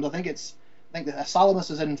finally what happens. I think that Salamis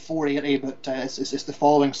is in 480, but it's the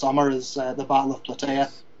following summer is the Battle of Plataea.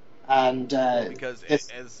 Yes. And because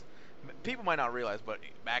as people might not realize, but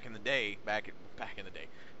back in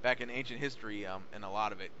ancient history, and a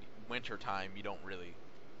lot of it, winter time, you don't really.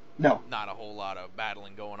 No. Not a whole lot of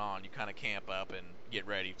battling going on. You kind of camp up and get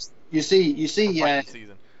ready. You see. Season.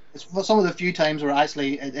 It's some of the few times where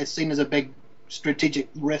actually it's seen as a big strategic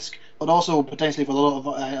risk, but also potentially for a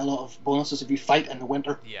lot of bonuses if you fight in the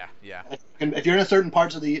winter. Yeah. If you're in certain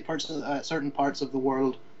parts of the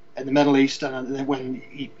world in the Middle East, and when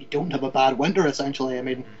you don't have a bad winter, essentially, I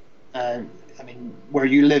mean, where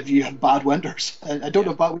you live, you have bad winters. We don't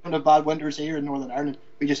have bad winters here in Northern Ireland.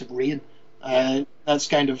 We just have rain. That's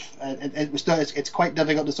kind of it's quite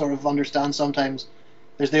difficult to sort of understand sometimes.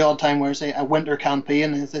 There's the odd time where, say, a winter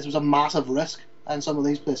campaign, this was a massive risk. in some of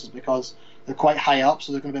these places because they're quite high up,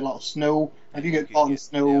 so there's going to be a lot of snow. If you get caught in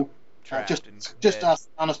snow, just ask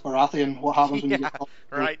Anis Baratheon what happens when you get caught.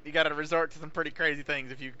 Right. You got to resort to some pretty crazy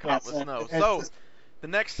things if you get caught with snow. So the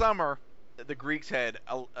next summer, the Greeks had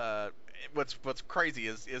what's crazy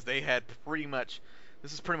is they had pretty much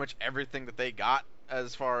everything that they got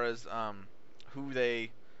as far as who they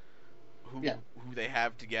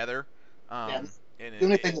have together. The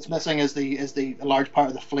only thing that's missing is the large part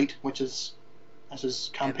of the fleet, which is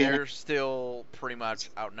campaigning. And they're still pretty much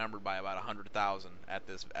outnumbered by about 100,000 at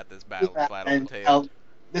this battle of Flat Open Tail.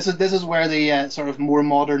 This is where the sort of more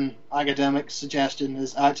modern academic suggestion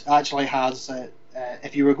is actually has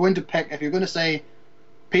if you're going to say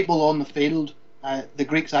people on the field, the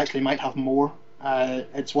Greeks actually might have more.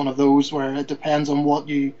 It's one of those where it depends on what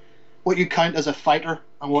you count as a fighter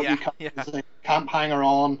and what you count as a camp hanger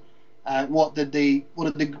on. What did the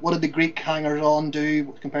Greek hangers on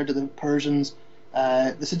do compared to the Persians?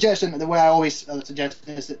 The way I always suggest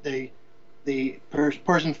is that the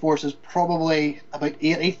Persian force is probably about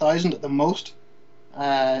 80,000 at the most,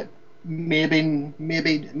 maybe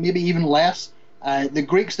even less. The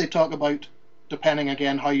Greeks, they talk about, depending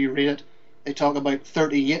again how you read it, they talk about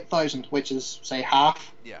 38,000, which is say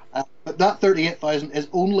half. Yeah. But that 38,000 is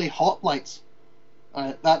only hoplites.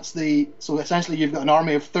 So essentially you've got an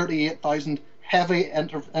army of 38,000 heavy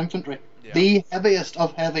infantry. Yeah. The heaviest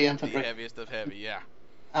of heavy infantry. The heaviest of heavy, yeah.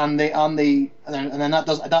 And then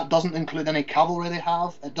that doesn't include any cavalry they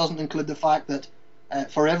have. It doesn't include the fact that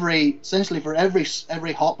for every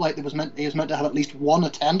hoplite he was meant to have at least one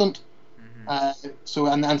attendant.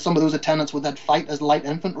 Mm-hmm. And some of those attendants would then fight as light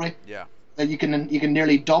infantry. Yeah. You can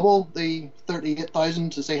nearly double the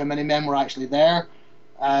 38,000 to say how many men were actually there.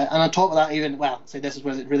 And on top of that, this is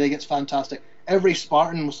where it really gets fantastic. Every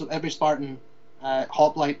Spartan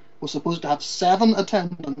hoplite was supposed to have 7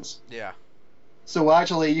 attendants. Yeah. So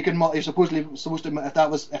actually, you're supposed to, if that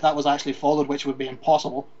was actually followed, which would be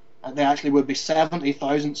impossible, there actually would be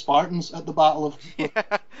 70,000 Spartans at the Battle of.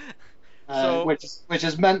 Which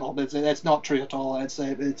is mental. It's not true at all.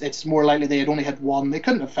 It's more likely they had only had one. They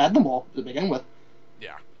couldn't have fed them all to begin with.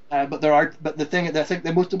 Yeah. But the thing I think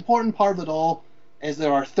the most important part of it all is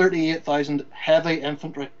there are 38,000 heavy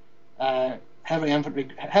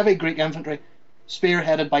Greek infantry,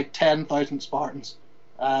 spearheaded by 10,000 Spartans,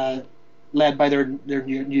 led by their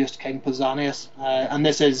newest king Pausanias. And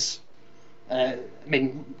this is,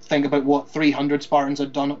 think about what 300 Spartans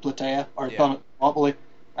had done at Plataea or done at Thermopylae.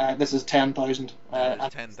 This is 10,000.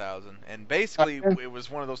 10,000, and basically it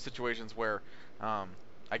was one of those situations where,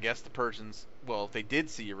 I guess the Persians, they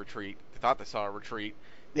did see a retreat. They thought they saw a retreat.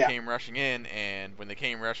 They came rushing in, and when they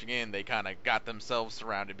came rushing in, they kind of got themselves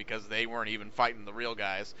surrounded because they weren't even fighting the real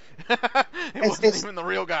guys. It wasn't even the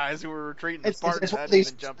real guys who were retreating. The Spartans hadn't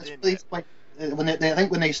even jumped in yet.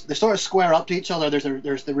 When they sort of square up to each other,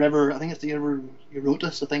 there's the river. I think it's the river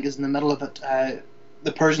Eurotas. I think is in the middle of it.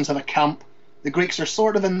 The Persians have a camp. The Greeks are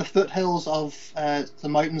sort of in the foothills of the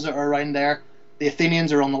mountains that are around there. The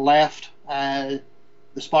Athenians are on the left. The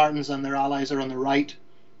Spartans and their allies are on the right.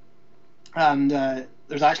 And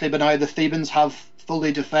there's actually been now the Thebans have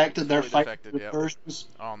fully defected. They're fighting the Persians.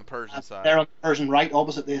 On the Persian side. They're on the Persian right,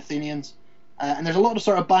 opposite the Athenians. And there's a lot of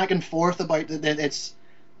sort of back and forth about it's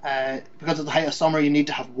because at the height of summer you need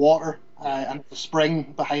to have water and a spring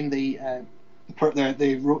behind the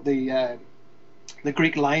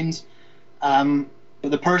Greek lines. But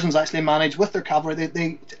the Persians actually managed with their cavalry.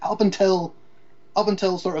 They up until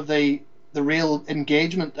sort of the real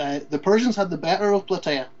engagement, the Persians had the better of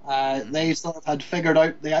Plataea. They sort of had figured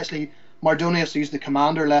out. Mardonius, who's the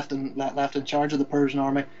commander left in charge of the Persian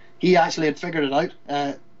army, he actually had figured it out.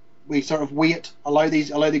 We sort of allow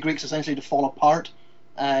the Greeks essentially to fall apart.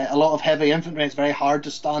 A lot of heavy infantry. It's very hard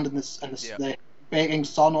to stand in the baking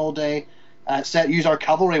sun all day. Use our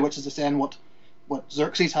cavalry, which is saying what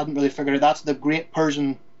Xerxes hadn't really figured out. That's the great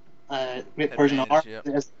Persian army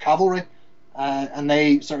is cavalry. And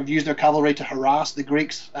they sort of use their cavalry to harass the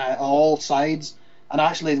Greeks on all sides. And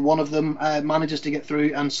actually, one of them manages to get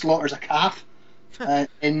through and slaughters a calf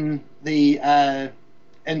into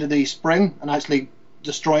the spring, and actually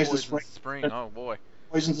destroys the spring. Oh boy!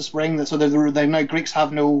 Poisons the spring. So they now Greeks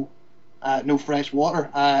have no fresh water,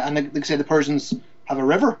 and they say the Persians have a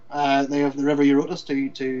river. They have the river Eurotas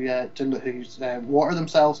to water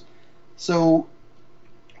themselves. So.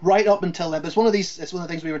 Right up until then, but it's one of the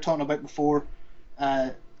things we were talking about before.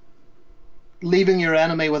 Leaving your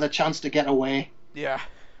enemy with a chance to get away. Yeah.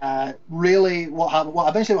 Really,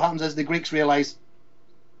 eventually what happens is the Greeks realise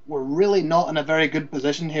we're really not in a very good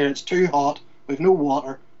position here. It's too hot. We've no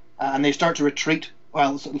water, and they start to retreat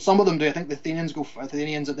Well, some of them do. I think the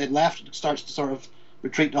Athenians that they left starts to sort of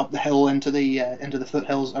retreat up the hill into the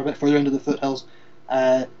foothills, or a bit further into the foothills.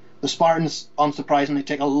 The Spartans, unsurprisingly,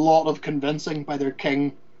 take a lot of convincing by their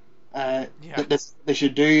king that they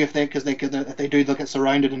should do if they do, they'll get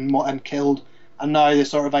surrounded and killed. And now the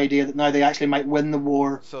sort of idea that now they actually might win the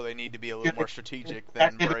war. So they need to be a little more strategic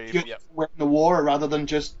than brave. Yep. Win the war rather than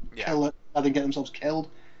just kill it, rather than get themselves killed.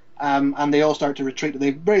 And they all start to retreat.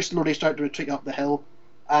 They very slowly start to retreat up the hill.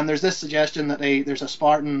 And there's this suggestion that there's a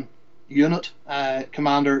Spartan unit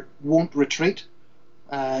commander won't retreat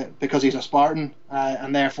because he's a Spartan,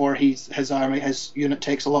 and therefore his unit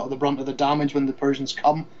takes a lot of the brunt of the damage when the Persians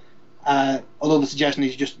come. Although the suggestion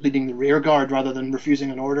is just leading the rear guard rather than refusing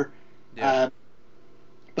an order. Yeah.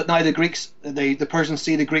 But now the Greeks, the Persians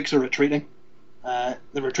see the Greeks are retreating. They're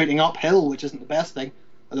retreating uphill, which isn't the best thing.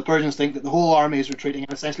 But the Persians think that the whole army is retreating,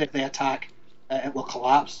 and essentially if they attack, it will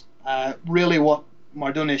collapse. Really, what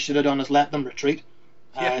Mardonius should have done is let them retreat.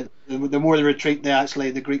 The more they retreat,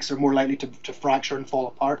 the Greeks are more likely to fracture and fall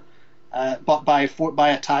apart. But by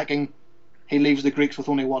attacking, he leaves the Greeks with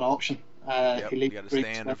only one option. He leaves you got to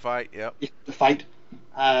stand and fight. Yep. To fight,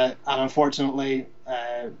 and unfortunately,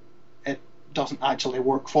 it doesn't actually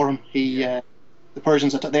work for him. The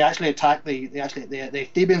Persians the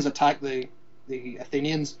Thebans attack the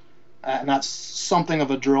Athenians, and that's something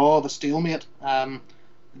of a draw, of a stalemate.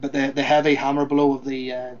 But the heavy hammer blow of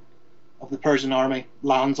the Persian army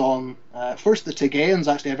lands on first the Tegeans,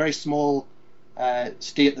 actually a very small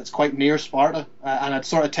state that's quite near Sparta, and had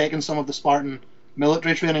sort of taken some of the Spartan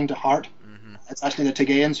military training to heart. Mm-hmm. It's actually the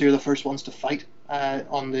Tegeans who are the first ones to fight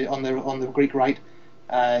on the Greek right,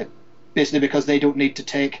 basically because they don't need to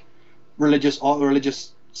take religious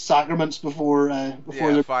sacraments before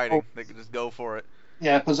they're fighting. They can just go for it.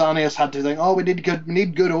 Yeah, Pausanias had to think, we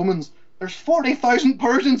need good omens. There's 40,000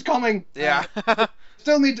 Persians coming. Yeah.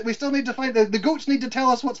 We still need to fight. The goats need to tell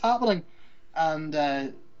us what's happening.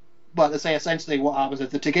 And but to say essentially what happens is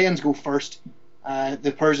the Tegeans go first.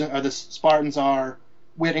 The Spartans are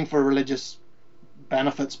waiting for religious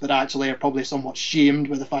benefits, but actually are probably somewhat shamed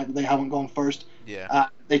by the fact that they haven't gone first. Yeah.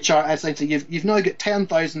 Essentially you've now got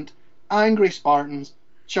 10,000 angry Spartans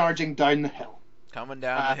charging down the hill. Coming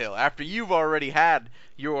down the hill after you've already had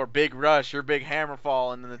your big rush, your big hammer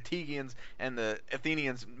fall, and then the Tegeans and the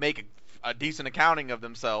Athenians make a decent accounting of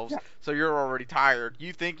themselves. Yeah. So you're already tired.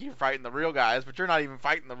 You think you're fighting the real guys, but you're not even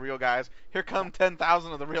fighting the real guys. Here come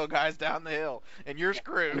 10,000 of the real guys down the hill, and you're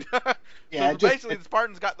screwed. So basically, the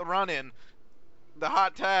Spartans got the run in, the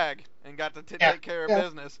hot tag, and got to take care of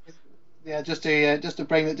business. Yeah, just to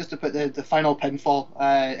put the final pinfall.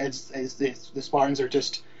 The Spartans are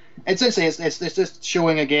just. Essentially, it's just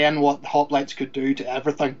showing again what the hoplites could do to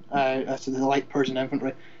everything, to the light Persian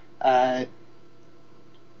infantry.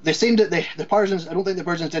 They seemed that the Persians. I don't think the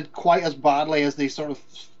Persians did quite as badly as these sort of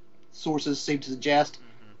sources seem to suggest.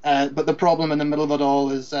 Mm-hmm. But the problem in the middle of it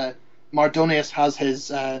all is Mardonius has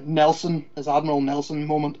his Admiral Nelson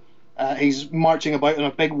moment. He's marching about on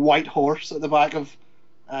a big white horse at the back of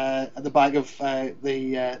the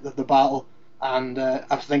battle, and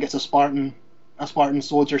I think it's a Spartan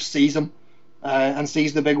soldier sees him and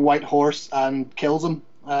sees the big white horse and kills him.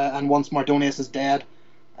 And once Mardonius is dead,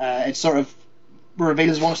 it sort of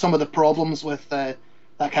reveals some of the problems with that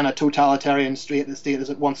kind of totalitarian state is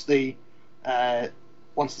that once the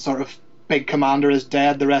sort of big commander is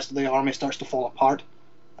dead, the rest of the army starts to fall apart.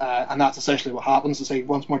 And that's essentially what happens.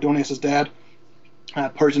 Once Mardonius is dead,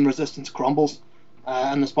 Persian resistance crumbles,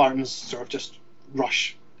 and the Spartans sort of just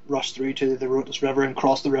rush through to the Eurotas River and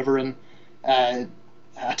cross the river and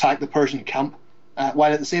attack the Persian camp.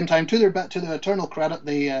 While at the same time, to their eternal credit,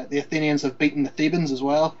 the Athenians have beaten the Thebans as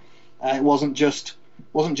well. It wasn't just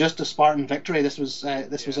a Spartan victory. This was the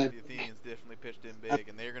Athenians definitely pitched in big,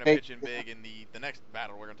 and they're going to pitch in big in the next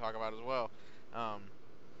battle we're going to talk about as well.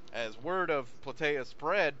 As word of Plataea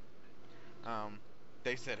spread,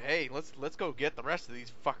 they said, "Hey, let's go get the rest of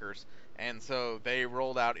these fuckers," and so they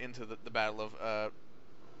rolled out into the battle of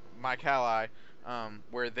Mycale,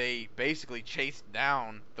 where they basically chased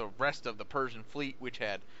down the rest of the Persian fleet, which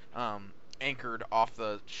had anchored off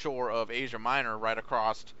the shore of Asia Minor, right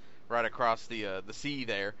across the sea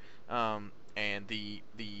there. And the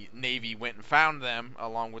Navy went and found them,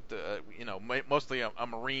 along with the mostly a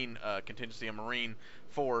Marine contingency, a Marine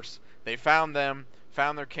force. They found them,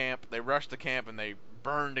 found their camp. They rushed the camp and they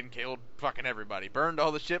burned and killed fucking everybody. Burned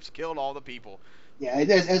all the ships, killed all the people. Yeah,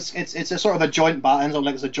 it's a sort of a joint battle.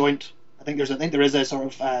 Like it's a joint. I think there is a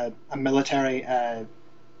sort of a military. I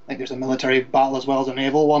think there's a military battle as well as a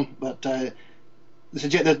naval one, but the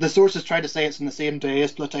sources try to say it's in the same day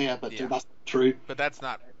as Plataea, but that's not true. But that's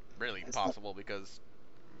not really possible because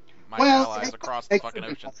my Well, allies across the fucking could have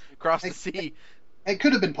been ocean, possible. across the sea. It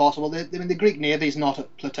could have been possible. The Greek navy's not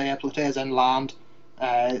at Plataea. Plataea's inland.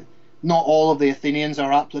 Uh, Not all of the Athenians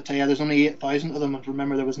are at Plataea. There's only 8,000 of them, and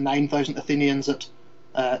remember there was 9,000 Athenians at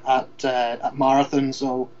Marathon.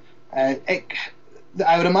 So I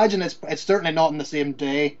would imagine it's certainly not on the same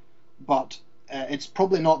day, but it's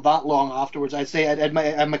probably not that long afterwards. I'd say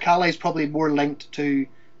Mycale is probably more linked to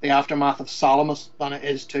the aftermath of Salamis than it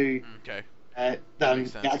is to than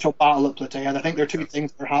the actual battle at Plataea. I think there are two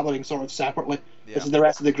things that are happening sort of separately. Yeah. This is the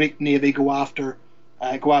rest of the Greek navy go after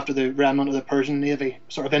the remnant of the Persian navy,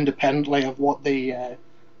 sort of independently of what the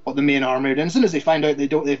main army are doing. As soon as they find out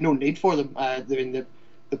they've no need for them.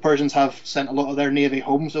 The Persians have sent a lot of their navy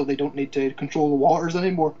home, so they don't need to control the waters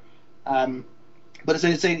anymore. But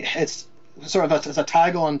it's sort of as a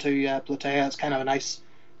tag on to Plataea. It's kind of a nice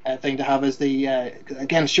thing to have as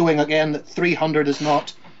again showing that 300 is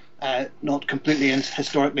not completely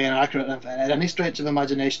historically inaccurate at any stretch of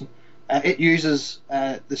imagination. It uses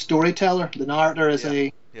the storyteller, the narrator,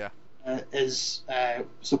 is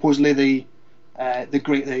supposedly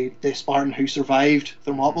the Spartan who survived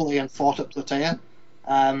Thermopylae and fought at Plataea.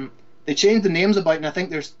 They changed the names about, and I think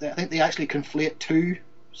they actually conflate two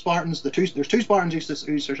Spartans. There's two Spartans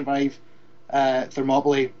who survive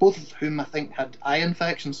Thermopylae, both of whom I think had eye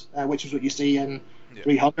infections, which is what you see in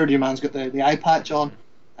 300. Your man's got the eye patch on.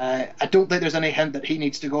 I don't think there's any hint that he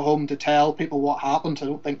needs to go home to tell people what happened. I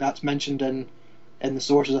don't think that's mentioned in the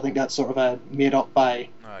sources. I think that's sort of made up by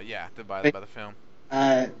by the film.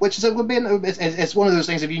 Which is it's one of those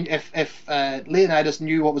things. If Leonidas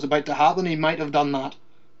knew what was about to happen, he might have done that.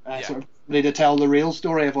 Sort of ready to tell the real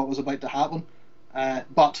story of what was about to happen.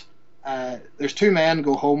 But there's two men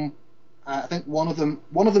go home. I think one of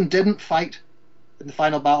them didn't fight in the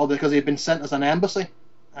final battle because he had been sent as an embassy.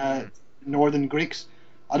 Northern Greeks.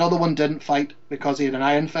 Another one didn't fight because he had an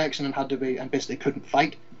eye infection and basically couldn't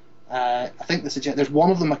fight. I think there's one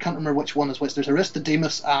of them. I can't remember which one is which. There's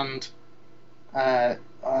Aristodemus and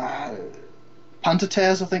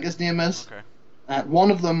Pantates, I think his name is. Okay. One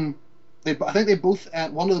of them, I think they both.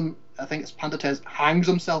 One of them, I think it's Pantates, hangs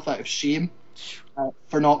himself out of shame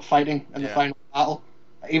for not fighting in the final battle,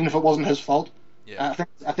 even if it wasn't his fault. Yeah.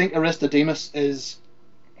 I think Aristodemus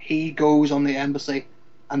he goes on the embassy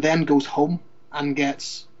and then goes home and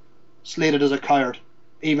gets slated as a coward,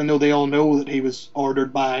 even though they all know that he was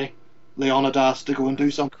ordered by Leonidas to go and do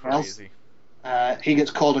something else. He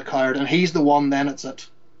gets called a coward, and he's the one then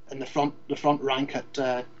in the front rank at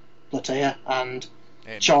Plataea and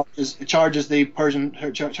charges the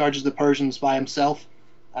Persians by himself,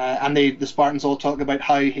 and the Spartans all talk about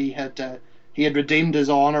how he had redeemed his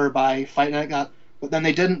honor by fighting like that, but then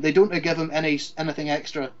they don't give him anything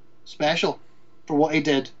extra special for what he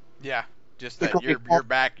did. Yeah. Just that you're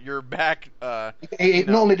back. Not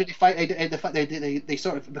only did he fight, they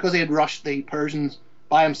sort of, because he had rushed the Persians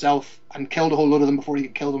by himself and killed a whole load of them before he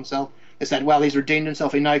killed himself. They said, well, he's redeemed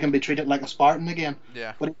himself. He now can be treated like a Spartan again.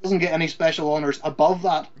 Yeah. But he doesn't get any special honors above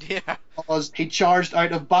that. Yeah. Because he charged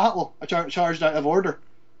out of battle, charged out of order.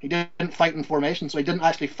 He didn't fight in formation, so he didn't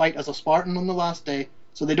actually fight as a Spartan on the last day.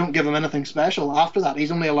 So they don't give him anything special after that.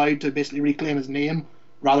 He's only allowed to basically reclaim his name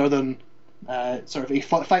rather than. Sort of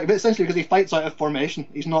fight, but essentially because he fights out of formation,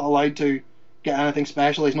 he's not allowed to get anything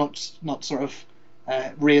special. He's not sort of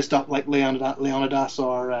raised up like Leonidas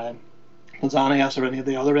or Pausanias or any of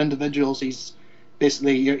the other individuals. He's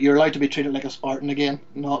basically you're allowed to be treated like a Spartan again,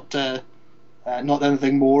 not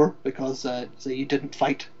anything more because you didn't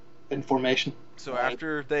fight in formation. So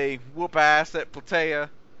after they whoop ass at Plataea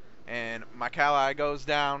and Mycale goes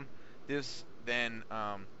down, this then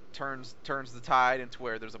turns the tide into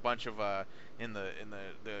where there's a bunch of in the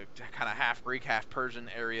kind of half Greek, half Persian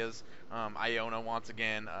areas, Iona once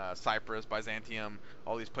again, Cyprus, Byzantium,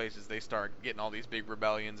 all these places, they start getting all these big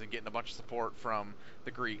rebellions and getting a bunch of support from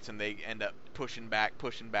the Greeks, and they end up pushing back,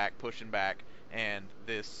 and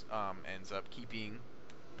this ends up keeping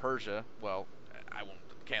Persia. Well,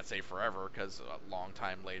 can't say forever because a long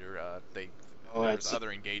time later there's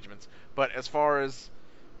other engagements, but as far as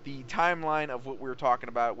the timeline of what we were talking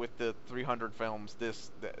about with the 300 films,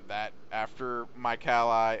 that after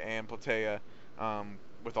Mycale and Plataea,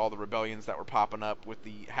 with all the rebellions that were popping up with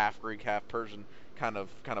the half Greek, half Persian kind of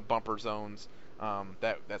bumper zones,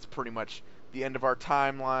 that's pretty much the end of our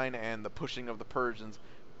timeline and the pushing of the Persians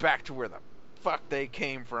back to where the fuck they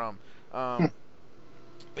came from.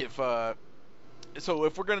 If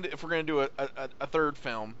we're gonna do a third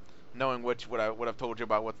film, knowing what I've told you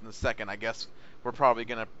about what's in the second, I guess we're probably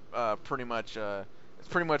gonna it's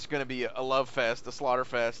pretty much gonna be a love fest, a slaughter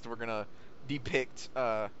fest. We're gonna depict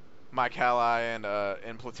Mycali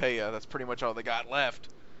and Plataea. That's pretty much all they got left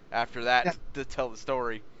after that Yeah. to tell the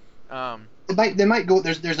story. They might go.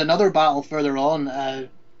 There's another battle further on. I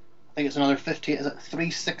think it's another 15. Is it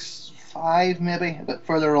 365 maybe? A bit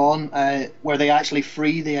further on, where they actually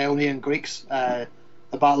free the Ionian Greeks. The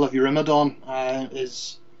Battle of Eurymedon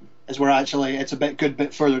is where actually it's a good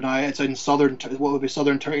bit further now. It's in what would be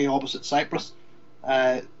southern Turkey, opposite Cyprus,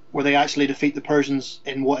 where they actually defeat the Persians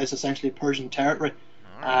in what is essentially Persian territory.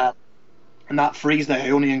 Right. And that frees the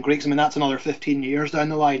Ionian Greeks. I mean, that's another 15 years down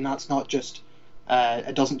the line. That's not just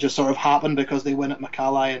it doesn't just sort of happen because they win at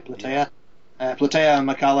Mycali and Plataea. Plataea and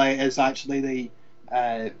Mycali is actually the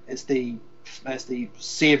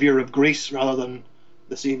savior of Greece rather than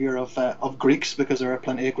the savior of Greeks, because there are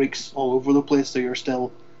plenty of Greeks all over the place. So you're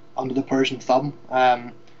still under the Persian thumb,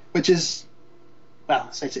 which is,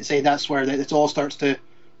 well, say that's where it all starts to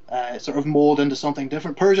sort of mold into something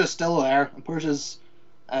different. Persia's still there, and Persia's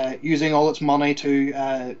using all its money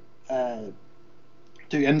to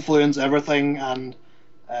influence everything, and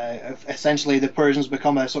essentially the Persians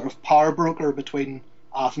become a sort of power broker between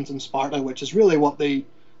Athens and Sparta, which is really what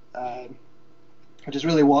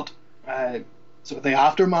sort of the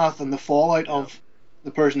aftermath and the fallout of the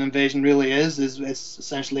Persian invasion really is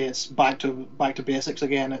essentially it's back to basics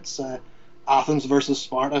again. It's Athens versus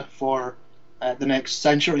Sparta for the next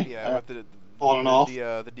century. Yeah, with the on and off.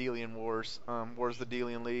 The Delian Wars, Wars of the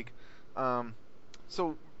Delian League.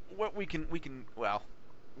 So what we can well,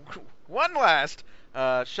 one last.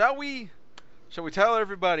 Shall we tell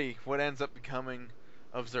everybody what ends up becoming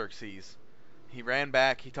of Xerxes? He ran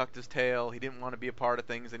back. He tucked his tail. He didn't want to be a part of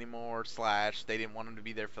things anymore. / they didn't want him to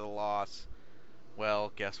be there for the loss.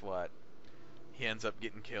 Well, guess what? He ends up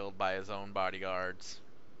getting killed by his own bodyguards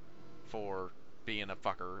for being a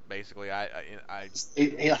fucker. Basically, I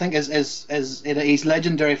think he's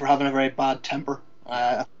legendary for having a very bad temper.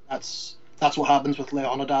 That's what happens with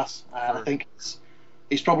Leonidas. I think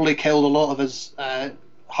he's probably killed a lot of his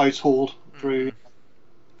household through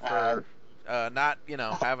not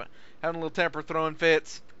having a little temper, throwing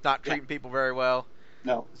fits, not treating people very well.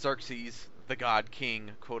 No. Xerxes, the god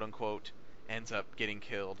king, quote unquote, ends up getting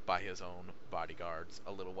killed by his own bodyguards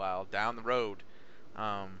a little while down the road.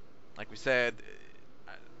 Like we said,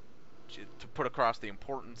 to put across the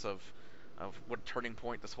importance of what a turning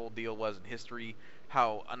point this whole deal was in history,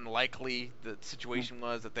 how unlikely the situation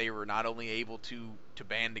was that they were not only able to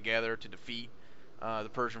band together to defeat the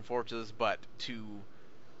Persian forces, but to,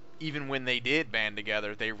 even when they did band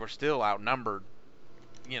together, they were still outnumbered,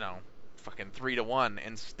 fucking 3-1,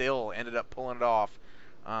 and still ended up pulling it off,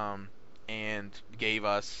 and gave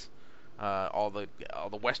us all the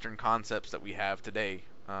Western concepts that we have today.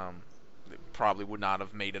 That probably would not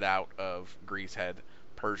have made it out of Greece had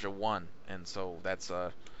Persia won, and so that's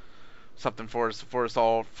something for us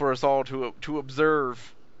all to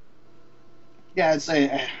observe. Yeah,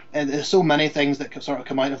 there's so many things that could sort of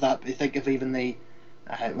come out of that. You think of even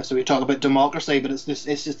so we talk about democracy, but it's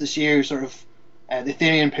just the sheer sort of the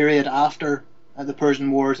Athenian period after the Persian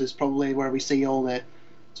Wars is probably where we see all the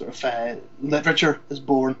sort of literature is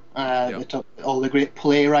born. All the great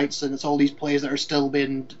playwrights, and it's all these plays that are still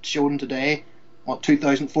being shown today,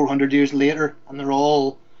 2,400 years later, and they're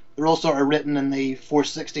all sort of written in the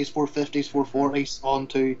 460s, 450s, 440s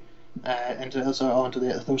onto those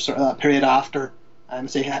sort of that period after. And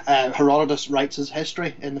say Herodotus writes his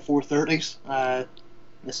history in the 430s.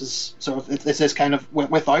 This is sort of kind of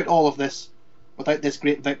without all of this, without this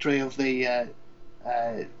great victory of the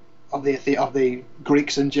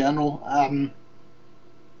Greeks in general.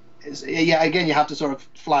 Again, you have to sort of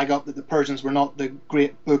flag up that the Persians were not the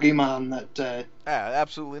great boogeyman that.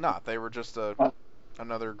 Absolutely not. They were just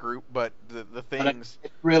another group, but the things.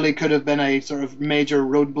 It really could have been a sort of major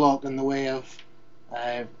roadblock in the way of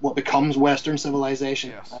what becomes Western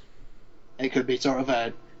civilization. Yes. It could be sort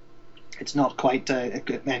of it's not quite. It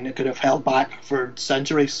could have held back for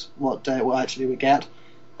centuries what actually we get.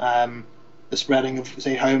 The spreading of,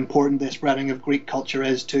 say, how important the spreading of Greek culture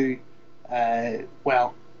is to,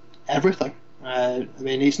 everything. I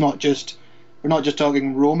mean, we're not just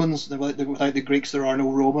talking Romans. Without the Greeks, there are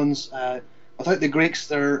no Romans. Without the Greeks,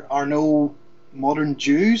 there are no modern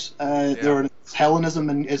Jews.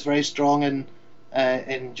 Hellenism is very strong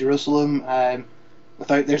in Jerusalem.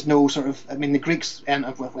 There's no sort of. I mean, the Greeks end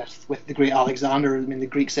up with the great Alexander. I mean, the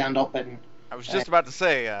Greeks end up in. I was just about to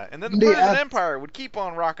say, and then the Persian Empire would keep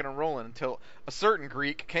on rocking and rolling until a certain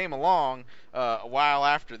Greek came along a while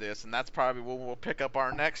after this, and that's probably where we'll pick up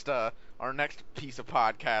our next piece of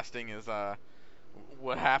podcasting is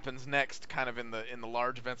what happens next, kind of in the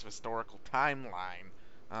large events of historical timeline.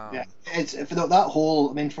 It's that whole.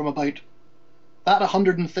 I mean, from about that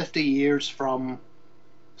 150 years from,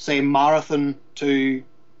 say, Marathon to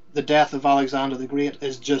the death of Alexander the Great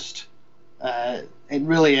is just, it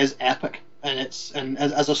really is epic. And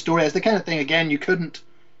as a story, it's the kind of thing, again, you couldn't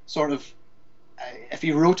sort of, if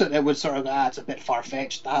you wrote it, it would sort of, it's a bit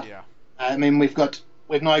far-fetched, that. Yeah. I mean, we've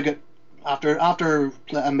now got, after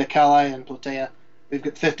Mycale and Plataea, we've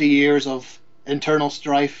got 50 years of internal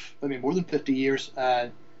strife. I mean, more than 50 years.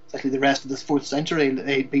 It's actually the rest of this 4th century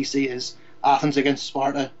BC is Athens against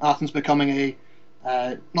Sparta. Athens becoming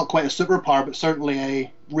not quite a superpower, but certainly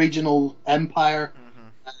a regional empire,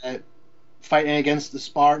 fighting against the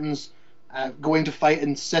Spartans, going to fight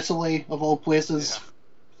in Sicily, of all places,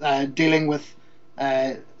 dealing with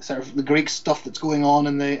sort of the Greek stuff that's going on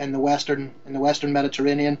in the Western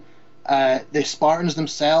Mediterranean. The Spartans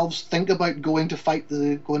themselves think about going to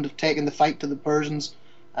taking the fight to the Persians,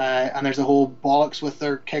 and there's a whole bollocks with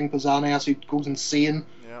their king Pausanias who goes insane.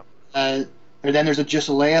 Then there's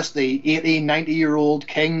Agesilaus, the 90-year-old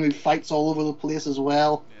king who fights all over the place as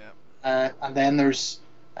well. And then there's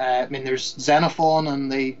Xenophon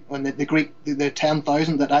and the Greek, the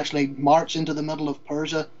 10,000 that actually march into the middle of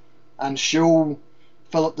Persia and show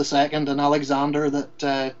Philip II and Alexander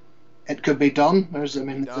that it could be done.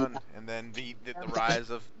 And then the rise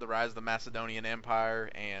of the Macedonian Empire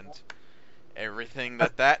and everything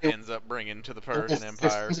that ends up bringing to the Persian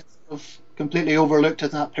Empire. Completely overlooked in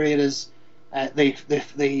that period is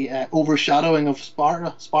the overshadowing of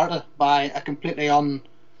Sparta by a completely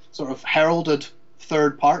sort of heralded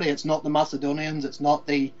third party. It's not the Macedonians, it's not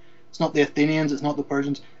the Athenians, it's not the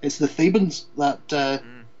Persians, it's the Thebans that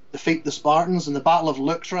defeat the Spartans. And the Battle of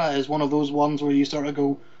Leuctra is one of those ones where you sort of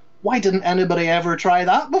go, why didn't anybody ever try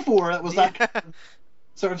that before? It was that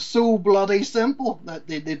sort of so bloody simple that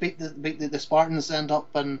they beat the Spartans, end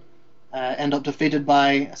up defeated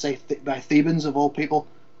by Thebans of all people.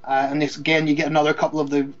 And this, again, you get another couple of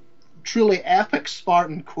the truly epic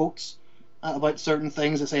Spartan quotes about certain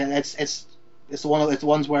things. They say it's the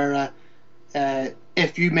ones where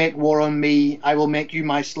if you make war on me, I will make you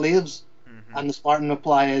my slaves. And the Spartan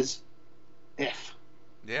reply is, if.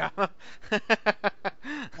 Yeah.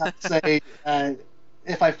 Say,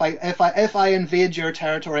 if I invade your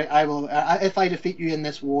territory, I will. If I defeat you in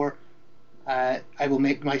this war, I will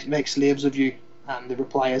make slaves of you. And the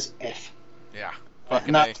reply is, if. Yeah. I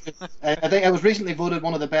think it was recently voted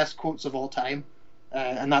one of the best quotes of all time.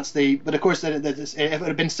 And that's but of course, if it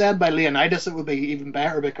had been said by Leonidas, it would be even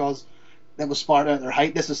better because that was Sparta at their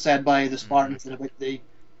height. This is said by the Spartans in about the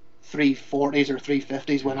 340s or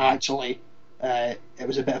 350s, when actually it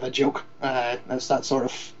was a bit of a joke. It's that sort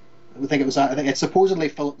of. I think it's supposedly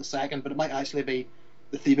Philip II, but it might actually be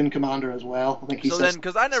the Theban commander as well. I think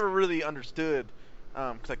because I never really understood,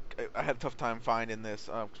 because I had a tough time finding this,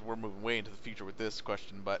 because we're moving way into the future with this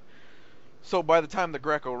question, but. So by the time the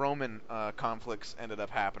Greco-Roman conflicts ended up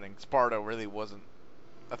happening, Sparta really wasn't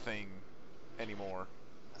a thing anymore.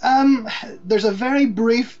 There's a very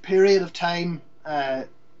brief period of time.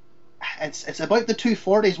 It's about the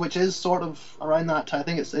 240s, which is sort of around that time. I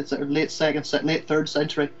think it's late 3rd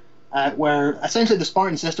century, where essentially the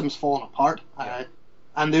Spartan system's fallen apart.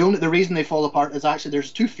 And the reason they fall apart is actually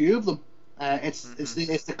there's too few of them. It's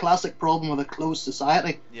the classic problem of a closed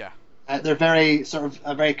society. Yeah. They're very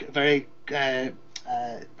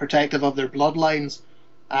protective of their bloodlines,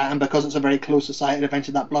 and because it's a very close society,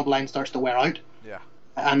 eventually that bloodline starts to wear out. Yeah.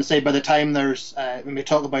 And say by the time there's when we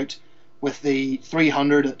talk about with the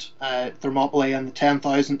 300 at Thermopylae and the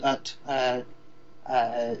 10,000 at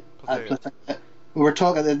Plataea, we were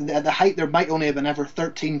talking at the height there might only have been ever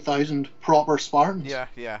 13,000 proper Spartans. Yeah.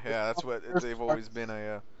 That's what they've always been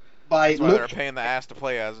That's why they're a pain in the ass to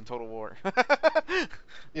play as in Total War.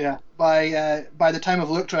 Yeah, by the time of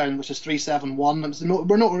Leuctra, which is 371,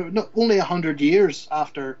 we're not only 100 years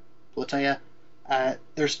after Plataea.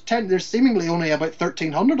 There's seemingly only about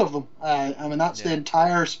 1,300 of them. I mean, that's the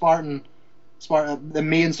entire Sparta, the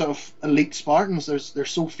main sort of elite Spartans.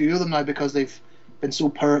 There's so few of them now because they've been so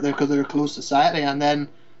poor, because they're a closed society, and then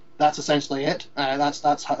that's essentially it.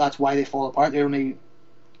 That's why they fall apart. They're only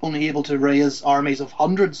able to raise armies of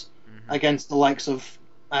hundreds against the likes of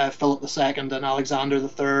Philip II and Alexander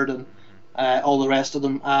III and all the rest of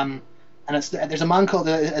them. And there's a man called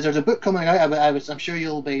there's a book coming out. I'm sure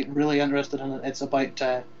you'll be really interested in it. It's about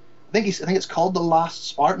I think it's called The Last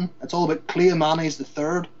Spartan. It's all about Cleomenes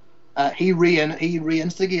III. He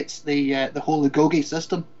reinstigates the whole Agoge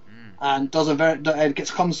system and does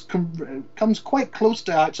comes quite close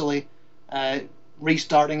to actually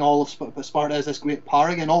restarting all of Sparta as this great power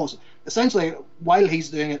again. Essentially, while he's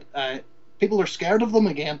doing it, people are scared of them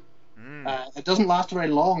again. It doesn't last very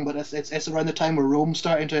long, but it's around the time where Rome's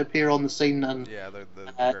starting to appear on the scene, and Yeah, the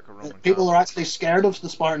Greco-Roman people are conflict. actually scared of the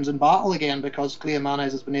Spartans in battle again because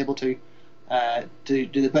Cleomenes has been able to do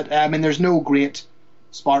it. But I mean, there's no great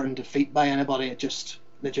Spartan defeat by anybody. They just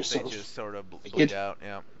sort of bleed out,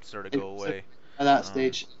 yeah, sort of go away at that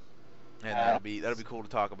stage. And that'll be cool to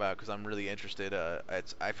talk about because I'm really interested. I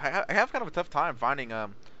have kind of a tough time finding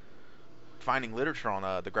literature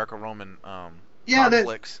on the Greco-Roman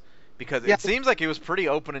conflicts because it seems like it was pretty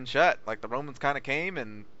open and shut. Like the Romans kind of came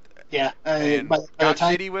and got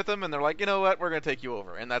shitty with them, and they're like, you know what, we're gonna take you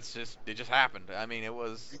over, and it just happened. I mean,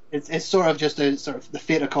 it's sort of just a sort of the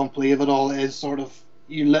fait accompli of it all is sort of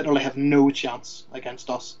you literally have no chance against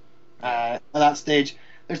us at that stage.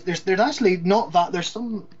 There's actually not that. There's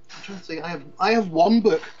some. I'm trying to say. I have one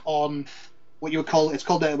book on what you would call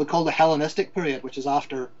the Hellenistic period, which is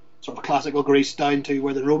after sort of classical Greece down to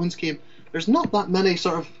where the Romans came. There's not that many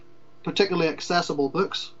sort of particularly accessible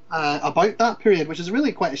books about that period, which is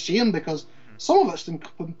really quite a shame because some of it's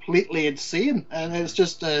completely insane, and it's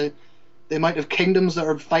just the amount of kingdoms that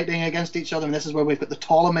are fighting against each other. And this is where we've got the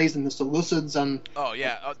Ptolemies and the Seleucids and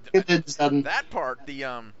that part.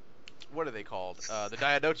 What are they called? The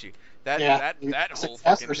Diadochi. That whole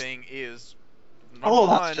fucking thing is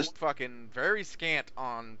just fucking very scant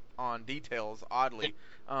on details, oddly,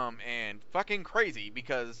 and fucking crazy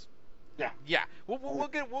because we'll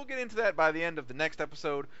get into that by the end of the next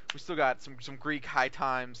episode. We still got some Greek high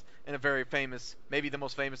times and a very famous, maybe the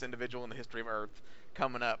most famous individual in the history of Earth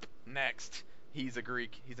coming up next. He's a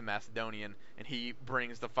Greek, he's a Macedonian, and he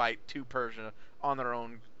brings the fight to Persia on their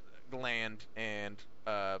own land, and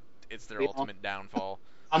it's their ultimate downfall.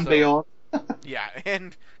 And beyond. Yeah,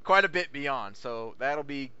 and quite a bit beyond. So that'll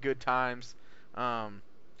be good times.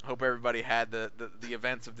 Hope everybody had the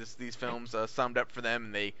events of these films summed up for them,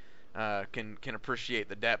 and they can appreciate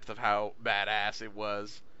the depth of how badass it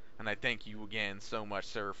was. And I thank you again so much,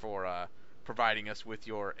 sir, for providing us with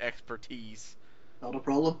your expertise. Not a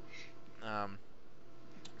problem.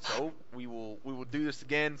 So we will do this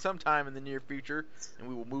again sometime in the near future, and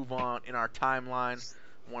we will move on in our timeline.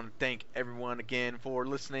 I want to thank everyone again for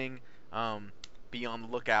listening. Be on the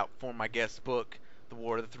lookout for my guest book, The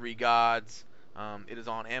War of the Three Gods. It is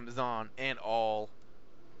on Amazon and all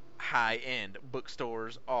high-end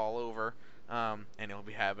bookstores all over, and he'll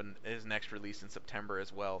be having his next release in September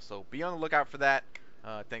as well. So be on the lookout for that.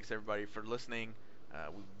 Thanks everybody for listening.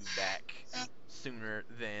 We'll be back sooner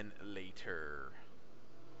than later.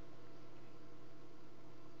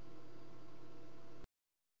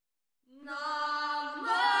 No.